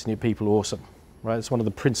clients and your people awesome, right? It's one of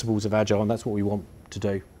the principles of Agile, and that's what we want to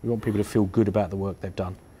do. We want people to feel good about the work they've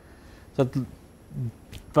done. So,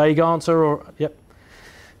 vague answer, or yep?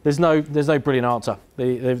 There's no brilliant answer.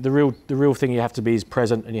 The real thing you have to be is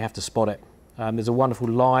present, and you have to spot it. There's a wonderful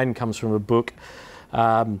line comes from a book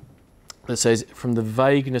that says, "From the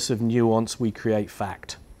vagueness of nuance, we create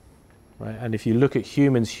fact." Right? And if you look at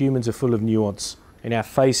humans are full of nuance. In our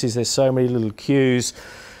faces, there's so many little cues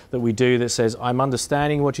that we do that says, I'm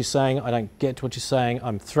understanding what you're saying, I don't get what you're saying,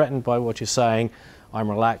 I'm threatened by what you're saying, I'm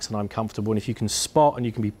relaxed and I'm comfortable. And if you can spot and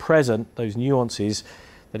you can be present, those nuances,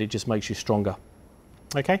 that it just makes you stronger.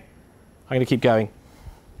 Okay? I'm going to keep going.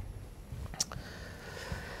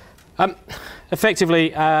 Effectively,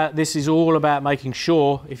 this is all about making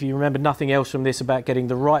sure, if you remember nothing else from this, about getting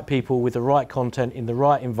the right people with the right content in the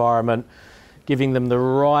right environment, giving them the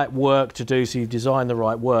right work to do, so you design the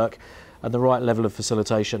right work and the right level of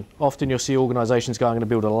facilitation. Often you'll see organisations going to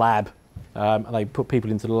build a lab, and they put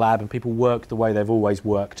people into the lab and people work the way they've always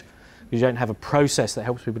worked. because you don't have a process that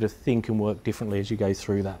helps people to think and work differently as you go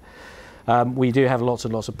through that. We do have lots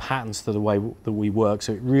and lots of patterns to the way that we work,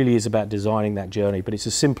 so it really is about designing that journey. But it's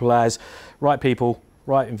as simple as right people,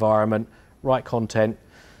 right environment, right content,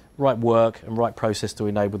 right work and right process to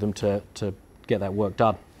enable them to get that work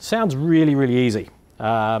done. Sounds really, really easy.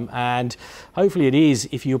 And hopefully it is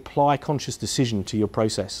if you apply conscious decision to your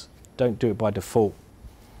process. Don't do it by default.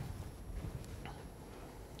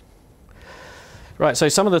 Right, so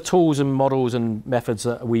some of the tools and models and methods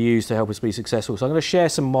that we use to help us be successful. So I'm going to share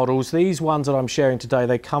some models. These ones that I'm sharing today,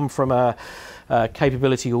 they come from a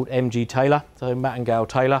capability called MG Taylor, so Matt and Gail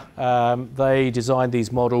Taylor. They designed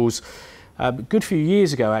these models a good few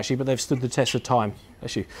years ago actually, but they've stood the test of time.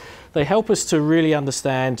 Actually, they help us to really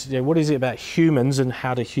understand, you know, what is it about humans and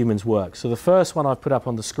how do humans work. So the first one I've put up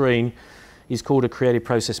on the screen is called a creative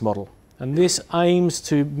process model. And this aims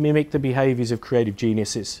to mimic the behaviours of creative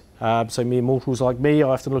geniuses. So mere mortals like me, I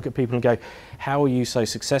often look at people and go, how are you so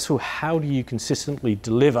successful? How do you consistently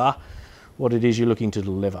deliver what it is you're looking to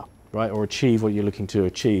deliver, right? Or achieve what you're looking to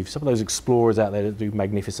achieve. Some of those explorers out there that do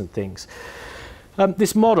magnificent things.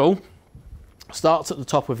 This model starts at the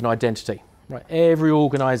top with an identity. Right? Every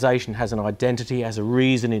organisation has an identity, has a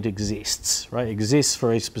reason it exists, right? It exists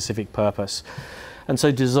for a specific purpose. And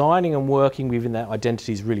so designing and working within that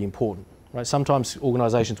identity is really important. Right? Sometimes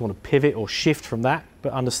organisations want to pivot or shift from that,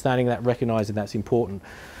 but understanding that, recognising that's important.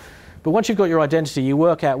 But once you've got your identity, you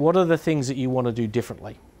work out what are the things that you want to do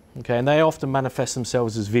differently. Okay, and they often manifest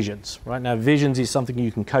themselves as visions. Right? Now, visions is something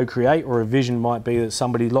you can co-create, or a vision might be that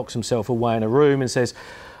somebody locks himself away in a room and says,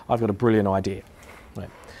 I've got a brilliant idea. Right.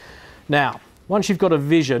 Now, once you've got a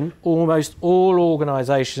vision, almost all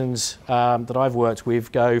organisations that I've worked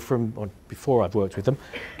with go from, or before I've worked with them,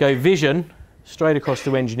 go vision straight across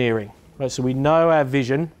to engineering. Right, so we know our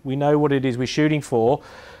vision, we know what it is we're shooting for,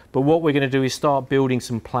 but what we're going to do is start building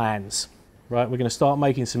some plans. Right? We're going to start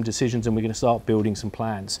making some decisions and we're going to start building some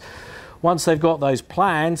plans. Once they've got those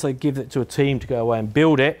plans, they give it to a team to go away and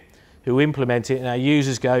build it, who implement it, and our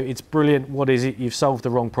users go, it's brilliant, what is it? You've solved the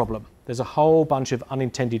wrong problem. There's a whole bunch of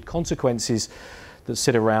unintended consequences that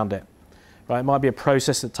sit around it. Right? It might be a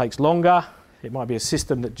process that takes longer, it might be a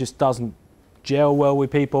system that just doesn't gel well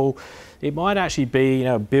with people. It might actually be, you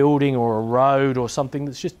know, a building or a road or something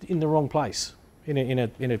that's just in the wrong place, in a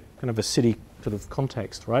kind of a city sort of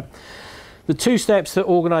context, right? The two steps that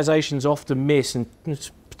organisations often miss, and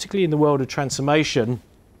particularly in the world of transformation,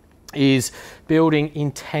 is building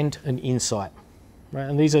intent and insight. Right?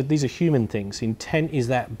 And these are human things. Intent is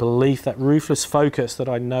that belief, that ruthless focus that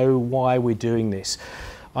I know why we're doing this.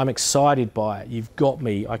 I'm excited by it. You've got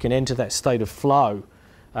me. I can enter that state of flow.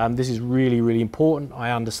 This is really, really important.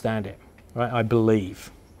 I understand it. Right? I believe.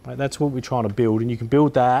 Right? That's what we're trying to build, and you can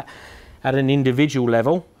build that at an individual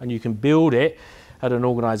level, and you can build it at an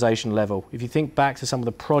organisation level. If you think back to some of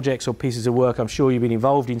the projects or pieces of work I'm sure you've been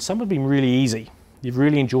involved in, some have been really easy. You've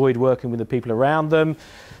really enjoyed working with the people around them.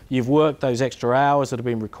 You've worked those extra hours that have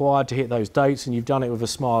been required to hit those dates, and you've done it with a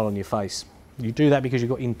smile on your face. You do that because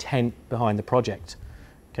you've got intent behind the project.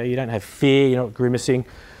 Okay, you don't have fear, you're not grimacing, you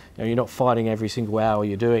know, you're not fighting every single hour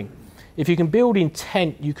you're doing. If you can build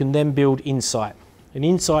intent, you can then build insight. And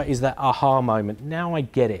insight is that aha moment. Now I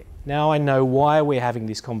get it. Now I know why we're having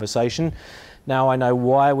this conversation. Now I know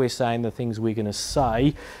why we're saying the things we're going to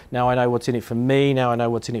say. Now I know what's in it for me. Now I know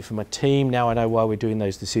what's in it for my team. Now I know why we're doing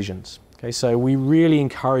those decisions. Okay, so we really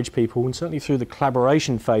encourage people, and certainly through the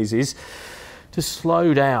collaboration phases, to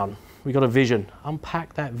slow down. We've got a vision.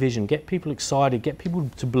 Unpack that vision. Get people excited. Get people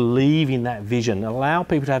to believe in that vision. Allow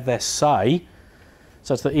people to have their say,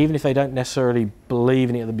 such that even if they don't necessarily believe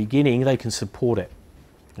in it at the beginning, they can support it.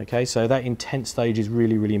 Okay, so that intent stage is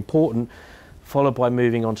really, really important, followed by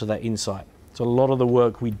moving on to that insight. So a lot of the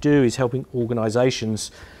work we do is helping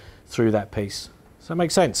organisations through that piece. Does that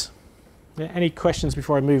make sense? Yeah, any questions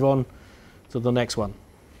before I move on to the next one?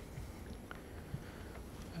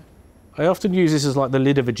 I often use this as like the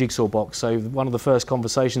lid of a jigsaw box. So one of the first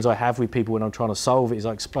conversations I have with people when I'm trying to solve it is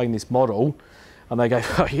I explain this model, and they go,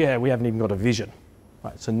 oh yeah, we haven't even got a vision.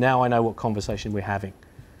 Right, so now I know what conversation we're having.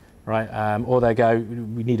 Right, or they go,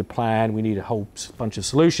 we need a plan, we need a whole bunch of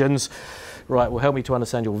solutions. Right, well, help me to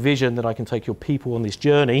understand your vision, that I can take your people on this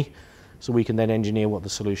journey so we can then engineer what the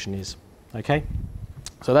solution is. Okay,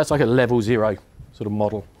 so that's like a level 0 sort of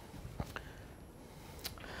model.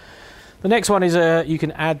 The next one is you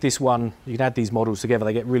can add this one, you can add these models together,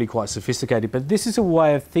 they get really quite sophisticated, but this is a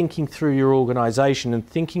way of thinking through your organisation and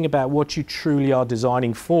thinking about what you truly are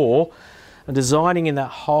designing for, and designing in that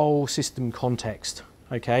whole system context.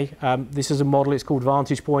 Okay, this is a model, it's called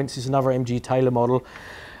Vantage Points, it's another MG Taylor model.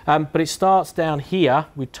 But it starts down here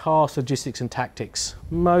with task, logistics and tactics.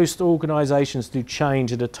 Most organisations do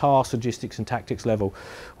change at a task, logistics and tactics level.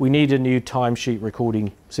 We need a new timesheet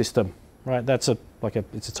recording system, right? That's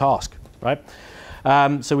it's a task, right?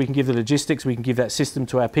 So we can give the logistics, we can give that system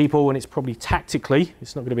to our people, and it's probably tactically,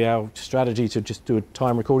 it's not going to be our strategy to just do a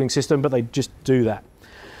time recording system, but they just do that.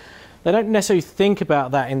 They don't necessarily think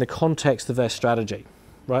about that in the context of their strategy,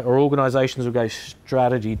 right? Or organisations will go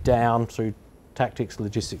strategy down through tactics,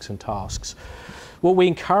 logistics and tasks. What we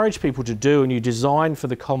encourage people to do, and you design for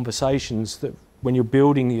the conversations that when you're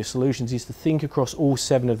building your solutions, is to think across all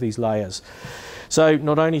 7 of these layers. So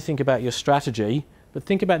not only think about your strategy, but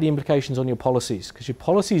think about the implications on your policies, because your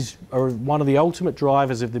policies are one of the ultimate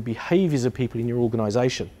drivers of the behaviours of people in your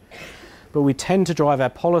organisation. But we tend to drive our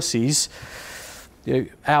policies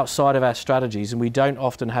outside of our strategies, and we don't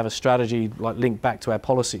often have a strategy like linked back to our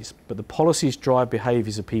policies. But the policies drive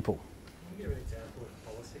behaviours of people. Can you give an example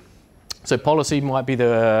of policy? So policy might be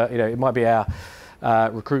it might be our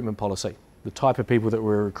recruitment policy. The type of people that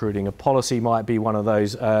we're recruiting. A policy might be one of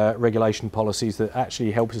those regulation policies that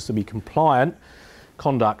actually helps us to be compliant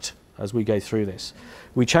conduct as we go through this.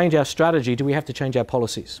 We change our strategy, do we have to change our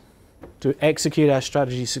policies? To execute our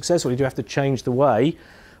strategy successfully, do we have to change the way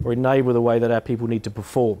or enable the way that our people need to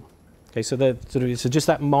perform? Okay, so just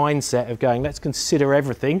that mindset of going, let's consider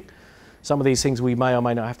everything. Some of these things we may or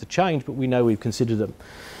may not have to change, but we know we've considered them.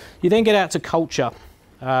 You then get out to culture,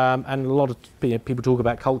 and a lot of people talk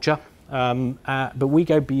about culture, but we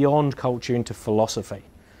go beyond culture into philosophy.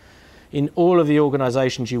 In all of the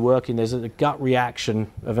organisations you work in, there's a gut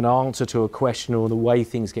reaction of an answer to a question or the way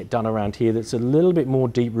things get done around here that's a little bit more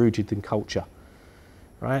deep-rooted than culture,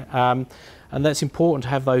 right? And that's important to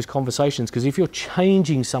have those conversations, because if you're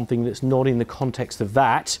changing something that's not in the context of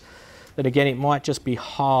that, then again, it might just be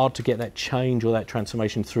hard to get that change or that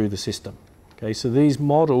transformation through the system. Okay, so these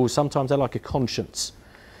models, sometimes they're like a conscience.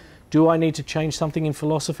 Do I need to change something in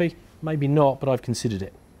philosophy? Maybe not, but I've considered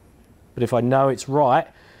it. But if I know it's right,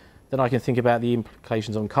 then I can think about the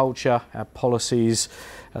implications on culture, our policies,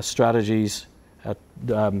 our strategies, our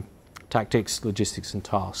tactics, logistics and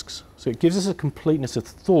tasks. So it gives us a completeness of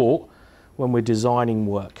thought when we're designing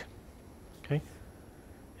work. Okay.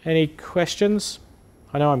 Any questions?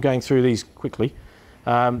 I know I'm going through these quickly.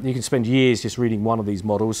 You can spend years just reading one of these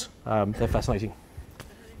models. They're fascinating. I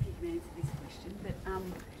don't know if you can answer this question, but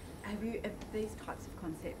have these types of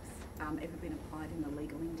concepts ever been applied in the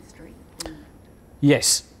legal industry?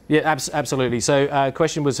 Yes. Yeah, absolutely. So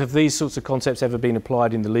question was, have these sorts of concepts ever been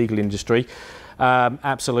applied in the legal industry?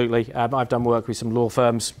 Absolutely. I've done work with some law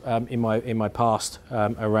firms in my past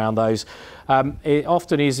around those. It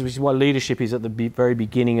often is, which is why leadership is at the very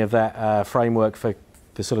beginning of that framework for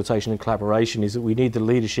facilitation and collaboration, is that we need the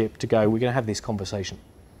leadership to go, we're going to have this conversation,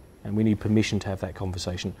 and we need permission to have that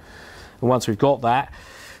conversation. And once we've got that,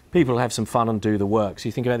 people have some fun and do the work. So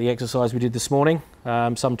you think about the exercise we did this morning.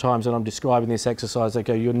 Sometimes when I'm describing this exercise, they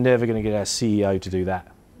go, you're never going to get our CEO to do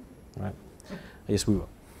that. Right? Yes, we will.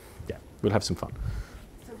 Yeah, we'll have some fun.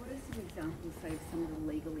 So what are some examples, say, of some of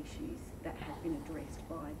the legal issues that have been addressed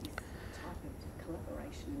by this type of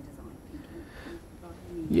collaboration and design thinking?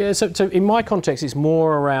 Yeah, so in my context, it's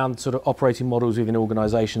more around sort of operating models within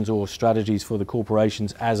organisations or strategies for the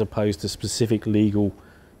corporations as opposed to specific legal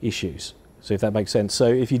issues. So if that makes sense. So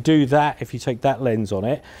if you do that, if you take that lens on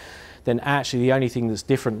it, then actually the only thing that's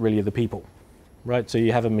different really are the people, right? So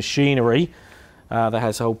you have a machinery that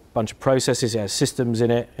has a whole bunch of processes, it has systems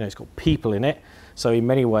in it, and it's got people in it. So in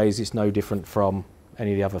many ways, it's no different from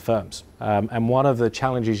any of the other firms. And one of the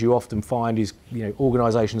challenges you often find is,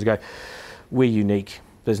 organisations go, we're unique.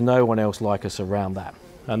 There's no one else like us around that.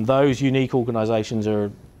 And those unique organisations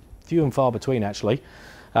are few and far between, actually.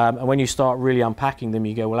 And when you start really unpacking them,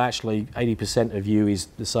 you go, well, actually, 80% of you is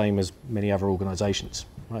the same as many other organisations.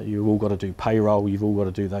 Right? You've all got to do payroll, you've all got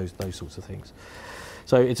to do those sorts of things.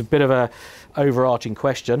 So it's a bit of a overarching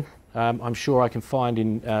question. I'm sure I can find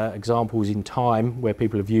examples in time where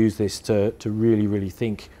people have used this to really, really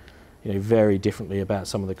think very differently about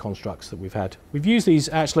some of the constructs that we've had. We've used these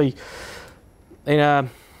actually in a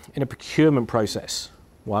procurement process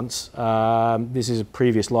once. This is a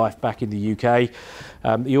previous life back in the UK.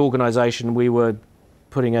 The organisation, we were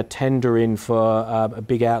putting a tender in for a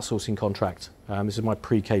big outsourcing contract. This is my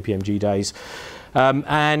pre-KPMG days.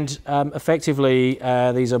 Effectively,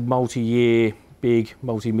 these are multi-year, big,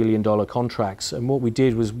 multi-million-dollar contracts. And what we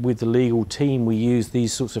did was, with the legal team, we used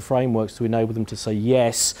these sorts of frameworks to enable them to say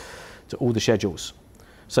yes to all the schedules.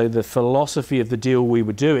 So the philosophy of the deal we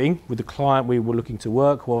were doing with the client we were looking to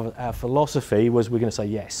work with, our philosophy was we're going to say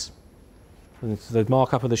yes. And the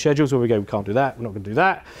markup of the schedules where we go, we can't do that, we're not going to do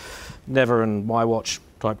that. Never in my watch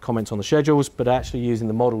type comments on the schedules, but actually using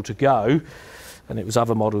the model to go, and it was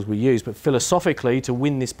other models we used, but philosophically, to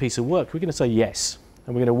win this piece of work, we're going to say yes.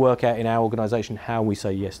 And we're going to work out in our organisation how we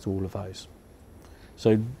say yes to all of those.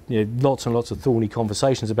 So, lots and lots of thorny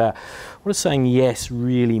conversations about what does saying yes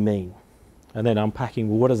really mean? And then unpacking,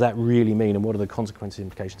 well, what does that really mean and what are the consequences and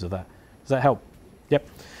implications of that? Does that help? Yep.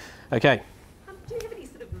 Okay. Do you have any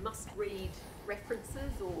sort of must-read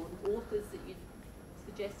references or authors that you'd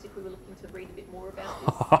suggest if we were looking to read a bit more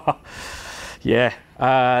about this? Yeah.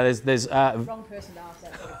 There's Wrong person to ask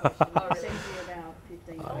that sort of question. I'll send you about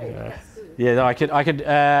 15. That's good. Yeah, no, I could.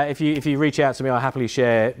 If you reach out to me, I'll happily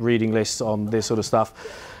share reading lists on this sort of stuff.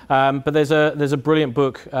 But there's a brilliant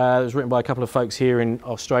book that was written by a couple of folks here in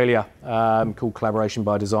Australia called Collaboration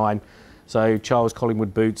by Design. So Charles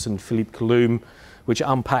Collingwood Boots and Philippe Colombe, which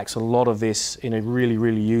unpacks a lot of this in a really,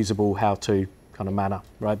 really usable how-to kind of manner,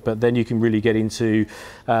 right? But then you can really get into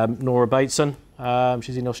Nora Bateson.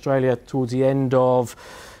 She's in Australia towards the end of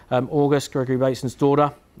August. Gregory Bateson's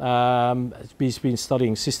daughter. He's been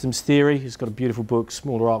studying systems theory. He's got a beautiful book,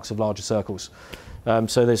 Smaller Arcs of Larger Circles.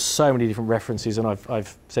 So there's so many different references, and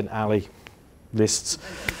I've sent Ali lists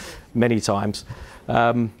many times.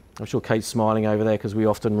 I'm sure Kate's smiling over there because we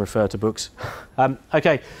often refer to books.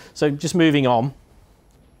 Okay, so just moving on.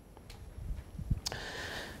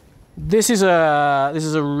 This is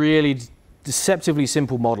a really deceptively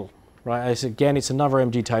simple model, right? It's another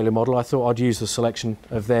MG Taylor model. I thought I'd use the selection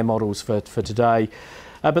of their models for today.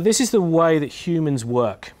 But this is the way that humans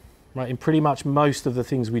work, right? In pretty much most of the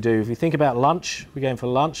things we do. If you think about lunch, we're going for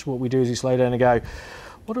lunch, what we do is we slow down and go,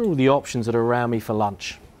 what are all the options that are around me for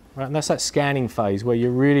lunch? Right? And that's that scanning phase where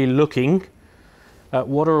you're really looking at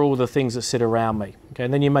what are all the things that sit around me. Okay,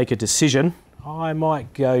 and then you make a decision. I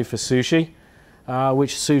might go for sushi.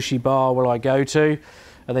 Which sushi bar will I go to?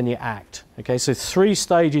 And then you act. Okay, so 3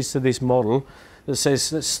 stages to this model that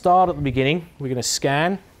says, let's start at the beginning. We're going to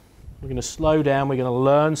scan. We're going to slow down. We're going to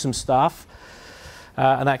learn some stuff.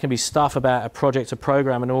 And that can be stuff about a project, a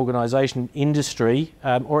program, an organisation, industry,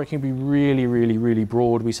 or it can be really, really, really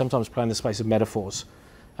broad. We sometimes play in the space of metaphors.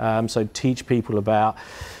 So teach people about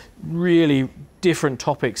really different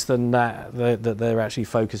topics than that they're actually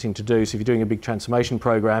focusing to do. So if you're doing a big transformation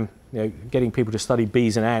program, getting people to study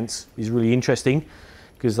bees and ants is really interesting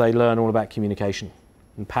because they learn all about communication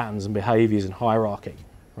and patterns and behaviours and hierarchy,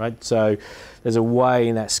 right? So there's a way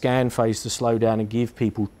in that scan phase to slow down and give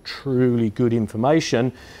people truly good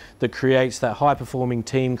information that creates that high-performing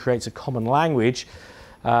team, creates a common language,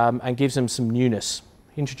 and gives them some newness,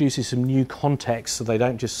 introduces some new context so they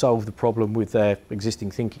don't just solve the problem with their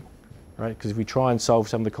existing thinking, right? Because if we try and solve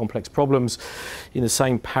some of the complex problems in the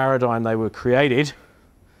same paradigm they were created,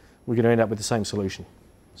 we're going to end up with the same solution.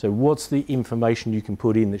 So what's the information you can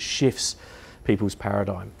put in that shifts people's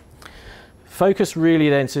paradigm? Focus really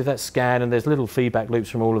then, so that scan, and there's little feedback loops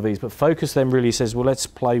from all of these, but focus then really says, well, let's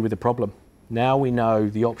play with the problem. Now we know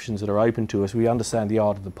the options that are open to us. We understand the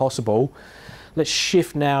art of the possible. Let's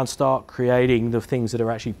shift now and start creating the things that are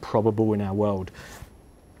actually probable in our world.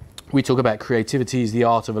 We talk about creativity as the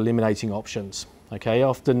art of eliminating options. Okay,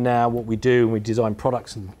 often now what we do when we design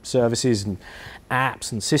products and services and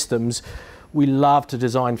apps and systems, we love to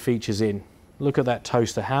design features in. Look at that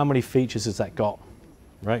toaster. How many features has that got?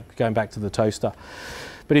 Right, going back to the toaster.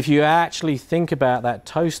 But if you actually think about that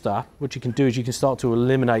toaster, what you can do is you can start to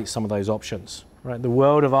eliminate some of those options. Right, the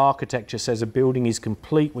world of architecture says a building is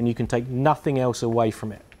complete when you can take nothing else away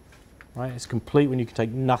from it. Right, it's complete when you can take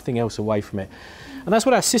nothing else away from it. And that's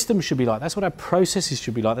what our systems should be like. That's what our processes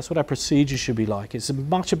should be like. That's what our procedures should be like. It's as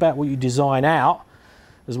much about what you design out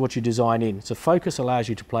as what you design in. So focus allows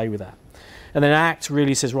you to play with that. And then ACT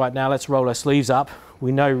really says, right, now let's roll our sleeves up.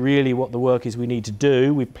 We know really what the work is we need to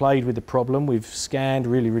do. We've played with the problem. We've scanned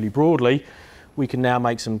really, really broadly. We can now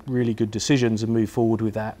make some really good decisions and move forward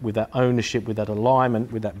with that ownership, with that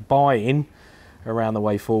alignment, with that buy-in around the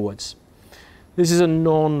way forwards. This is a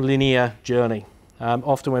non-linear journey.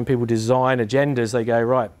 Often when people design agendas, they go,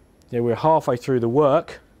 right, we're halfway through the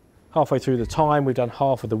work, halfway through the time, we've done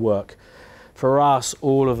half of the work. For us,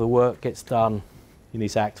 all of the work gets done in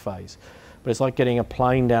this ACT phase. But it's like getting a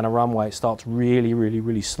plane down a runway. It starts really, really,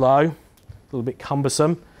 really slow, a little bit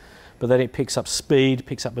cumbersome, but then it picks up speed,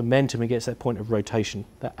 picks up momentum, and gets that point of rotation.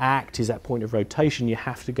 The ACT is that point of rotation you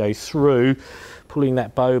have to go through, pulling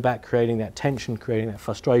that bow back, creating that tension, creating that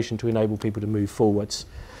frustration to enable people to move forwards.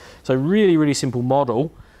 So really, really simple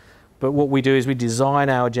model, but what we do is we design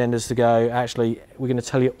our agendas to go, actually, we're going to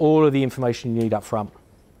tell you all of the information you need up front.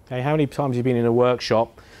 Okay, how many times have you been in a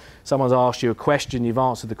workshop, someone's asked you a question, you've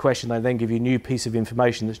answered the question, they then give you a new piece of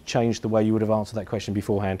information that's changed the way you would have answered that question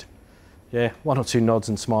beforehand? Yeah, 1 or 2 nods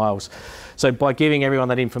and smiles. So by giving everyone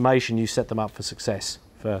that information, you set them up for success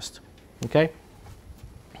first. Okay?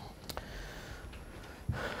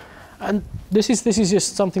 And this is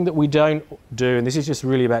just something that we don't do, and this is just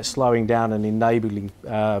really about slowing down and enabling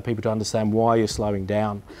people to understand why you're slowing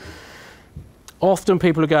down. Often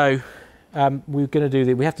people go, we're going to do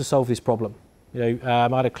this, we have to solve this problem. You know,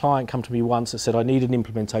 I had a client come to me once that said, I need an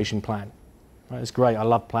implementation plan. Right, it's great, I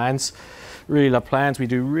love plans, really love plans. We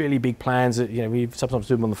do really big plans that, you know, we sometimes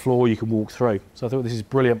do them on the floor, you can walk through. So I thought, this is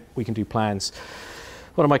brilliant, we can do plans.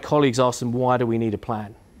 One of my colleagues asked them, why do we need a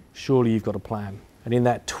plan? Surely you've got a plan. And in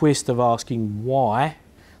that twist of asking why,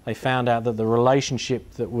 they found out that the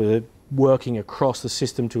relationship that were working across the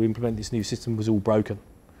system to implement this new system was all broken.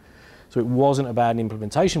 So it wasn't about an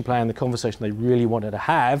implementation plan. The conversation they really wanted to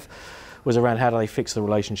have was around how do they fix the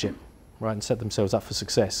relationship, right, and set themselves up for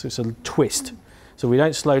success. So it's a twist. So we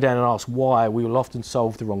don't slow down and ask why, we will often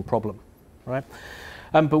solve the wrong problem, right?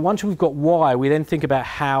 But once we've got why, we then think about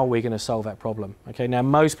how we're going to solve that problem. Okay, now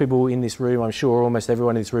most people in this room, I'm sure almost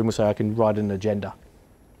everyone in this room will say, I can write an agenda.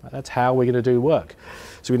 That's how we're going to do work.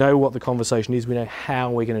 So we know what the conversation is, we know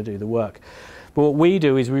how we're going to do the work. But what we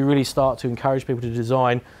do is we really start to encourage people to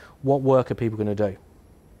design what work are people going to do.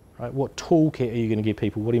 Right? What toolkit are you going to give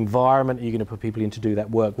people? What environment are you going to put people in to do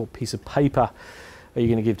that work? What piece of paper are you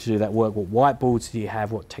going to give to do that work? What whiteboards do you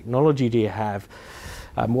have? What technology do you have?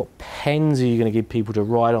 What pens are you going to give people to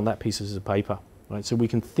write on that piece of paper? Right? So we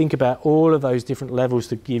can think about all of those different levels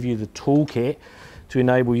to give you the toolkit to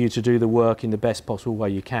enable you to do the work in the best possible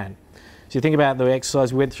way you can. So you think about the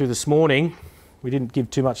exercise we went through this morning, we didn't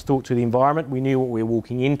give too much thought to the environment, we knew what we were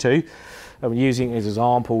walking into, and we're using it as an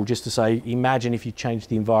example just to say, imagine if you changed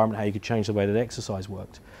the environment, how you could change the way that exercise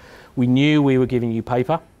worked. We knew we were giving you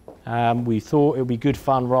paper. We thought it would be good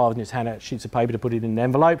fun rather than just hand out sheets of paper to put it in an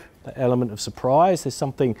envelope. That element of surprise, there's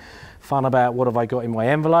something fun about what have I got in my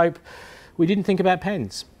envelope. We didn't think about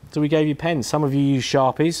pens, so we gave you pens. Some of you use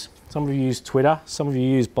Sharpies, some of you use Twitter, some of you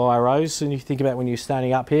use biros, and you think about when you're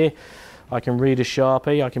standing up here, I can read a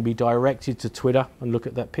Sharpie, I can be directed to Twitter and look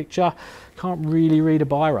at that picture. Can't really read a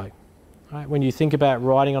biro. Right? When you think about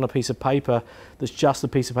writing on a piece of paper, there's just a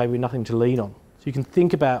piece of paper with nothing to lean on. So you can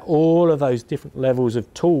think about all of those different levels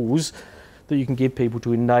of tools that you can give people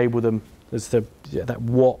to enable them as the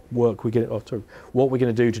what we're going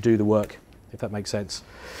to do to do the work, if that makes sense.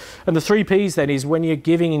 And the 3 Ps then is when you're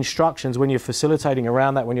giving instructions, when you're facilitating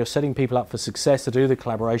around that, when you're setting people up for success to do the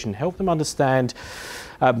collaboration, help them understand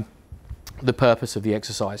the purpose of the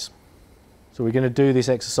exercise. So we're going to do this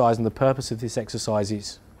exercise, and the purpose of this exercise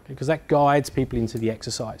is, because that guides people into the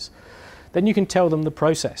exercise. Then you can tell them the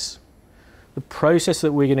process. The process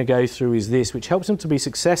that we're going to go through is this, which helps them to be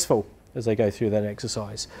successful as they go through that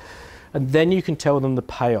exercise. And then you can tell them the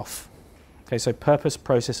payoff. Okay, so purpose,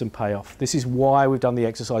 process and payoff. This is why we've done the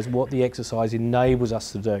exercise, what the exercise enables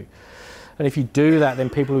us to do. And if you do that, then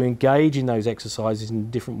people who engage in those exercises in a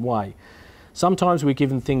different way. Sometimes we're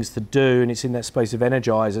given things to do, and it's in that space of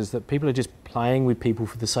energizers that people are just playing with people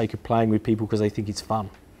for the sake of playing with people because they think it's fun.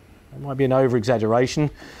 It might be an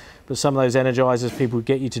over-exaggeration, but some of those energizers people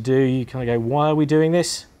get you to do, you kind of go, why are we doing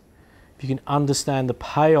this? If you can understand the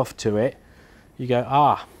payoff to it, you go,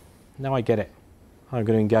 ah, now I get it. I'm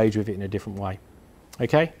going to engage with it in a different way.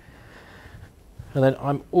 Okay? And then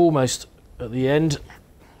I'm almost at the end.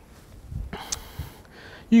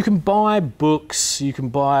 You can buy books, you can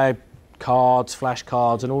buy cards,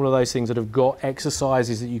 flashcards, and all of those things that have got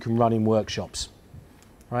exercises that you can run in workshops,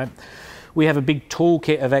 right? We have a big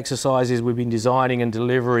toolkit of exercises we've been designing and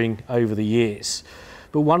delivering over the years.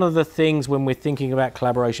 But one of the things when we're thinking about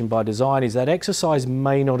collaboration by design is that exercise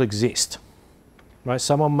may not exist, right?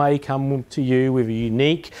 Someone may come to you with a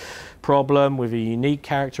unique problem, with a unique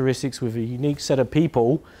characteristics, with a unique set of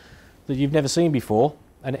people that you've never seen before,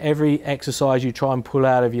 and every exercise you try and pull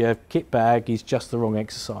out of your kit bag is just the wrong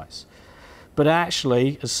exercise. But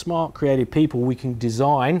actually, as smart, creative people, we can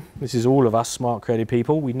design, this is all of us smart, creative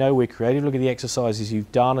people, we know we're creative, look at the exercises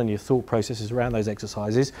you've done and your thought processes around those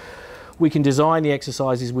exercises. We can design the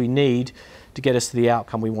exercises we need to get us to the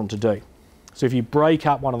outcome we want to do. So if you break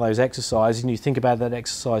up one of those exercises and you think about that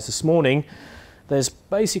exercise this morning, there's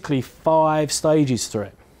basically 5 stages through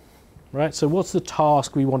it, right? So what's the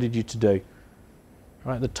task we wanted you to do?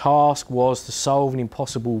 Right, the task was to solve an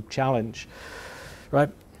impossible challenge, right?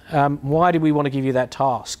 Why did we want to give you that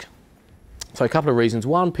task? So a couple of reasons.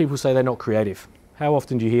 One, people say they're not creative. How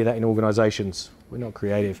often do you hear that in organisations? We're not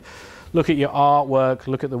creative. Look at your artwork,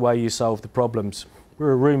 look at the way you solve the problems.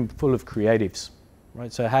 We're a room full of creatives,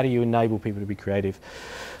 right? So how do you enable people to be creative?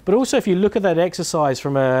 But also, if you look at that exercise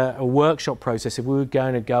from a workshop process, if we were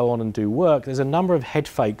going to go on and do work, there's a number of head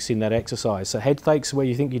fakes in that exercise. So head fakes where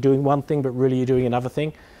you think you're doing one thing, but really you're doing another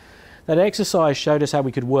thing. That exercise showed us how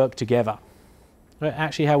we could work together, right?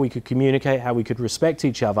 Actually how we could communicate, how we could respect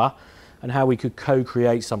each other, and how we could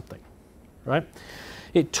co-create something, right?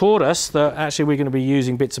 It taught us that actually we're going to be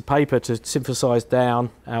using bits of paper to synthesize down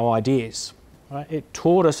our ideas, right? It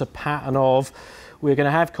taught us a pattern of we're going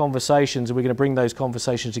to have conversations and we're going to bring those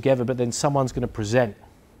conversations together, but then someone's going to present.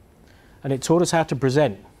 And it taught us how to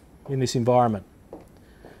present in this environment.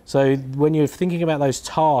 So when you're thinking about those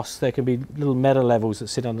tasks, there can be little meta levels that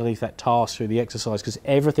sit underneath that task through the exercise, because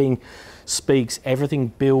everything speaks, everything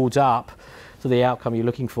builds up to the outcome you're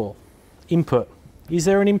looking for. Input. Is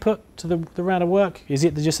there an input to the round of work? Is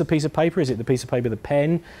it just a piece of paper? Is it the piece of paper, the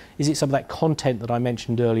pen? Is it some of that content that I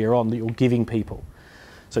mentioned earlier on that you're giving people?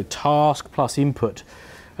 So task plus input.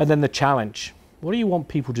 And then the challenge. What do you want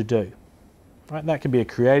people to do? Right, that can be a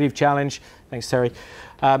creative challenge. Thanks, Terry.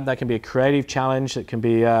 That can be a creative challenge. That can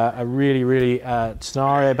be a really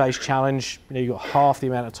scenario-based challenge. You know, you've got half the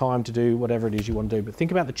amount of time to do whatever it is you want to do. But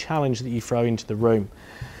think about the challenge that you throw into the room.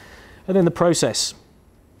 And then the process.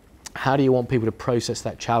 How do you want people to process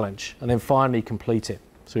that challenge? And then finally complete it.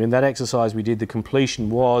 So in that exercise we did, the completion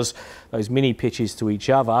was those mini pitches to each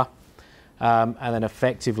other, and then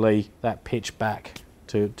effectively that pitch back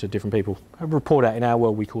to different people. A report out, in our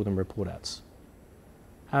world we call them report outs.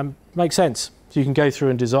 Makes sense. So you can go through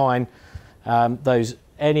and design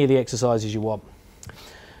any of the exercises you want.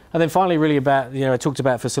 And then finally, really about, I talked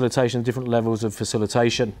about facilitation, different levels of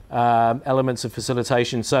facilitation, elements of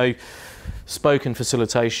facilitation. So spoken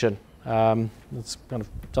facilitation, that's kind of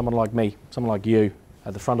someone like me, someone like you,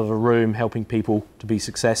 at the front of a room, helping people to be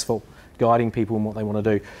successful, guiding people in what they want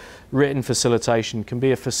to do. Written facilitation can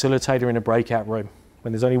be a facilitator in a breakout room.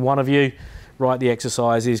 When there's only one of you, write the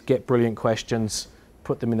exercises, get brilliant questions,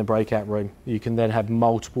 put them in the breakout room. You can then have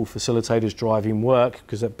multiple facilitators driving work,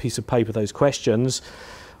 because that piece of paper, those questions,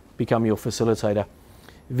 become your facilitator.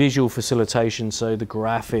 Visual facilitation, so the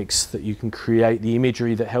graphics that you can create, the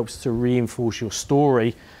imagery that helps to reinforce your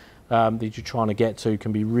story that you're trying to get to,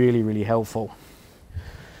 can be really helpful.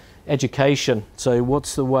 Education, so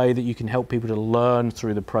what's the way that you can help people to learn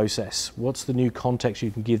through the process? What's the new context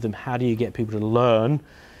you can give them? How do you get people to learn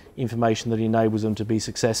information that enables them to be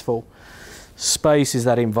successful? Space is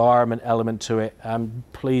that environment element to it.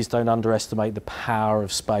 Please don't underestimate the power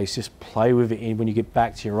of space. Just play with it when you get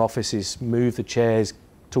back to your offices. Move the chairs,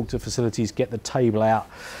 talk to facilities, get the table out,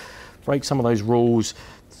 break some of those rules.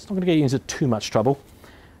 It's not going to get you into too much trouble.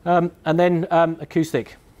 And then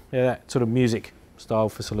acoustic, that sort of music style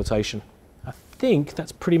facilitation. I think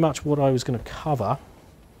that's pretty much what I was going to cover.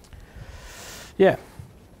 Yeah.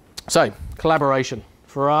 So collaboration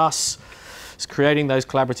for us. It's creating those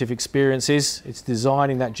collaborative experiences. It's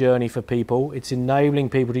designing that journey for people. It's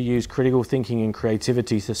enabling people to use critical thinking and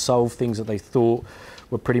creativity to solve things that they thought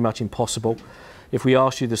were pretty much impossible. If we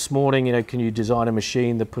asked you this morning, can you design a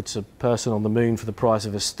machine that puts a person on the moon for the price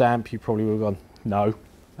of a stamp, you probably would have gone, no.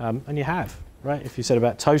 And you have, right? If you said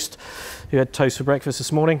about toast, you had toast for breakfast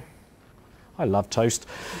this morning. I love toast.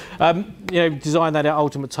 Design that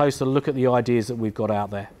ultimate toaster, look at the ideas that we've got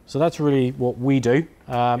out there. So that's really what we do.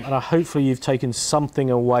 And hopefully you've taken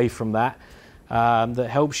something away from that that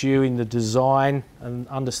helps you in the design and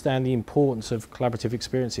understand the importance of collaborative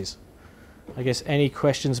experiences. I guess any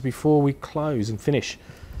questions before we close and finish?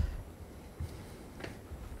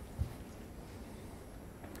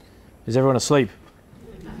 Is everyone asleep?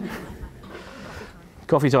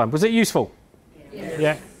 Coffee time. Was it useful? Yes.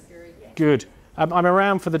 Yeah. Good. I'm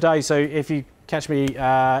around for the day, so if you catch me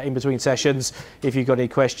in between sessions, if you've got any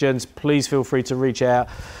questions, please feel free to reach out,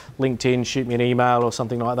 LinkedIn, shoot me an email or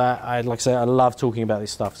something like that. Like I say, I love talking about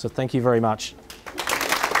this stuff, so thank you very much.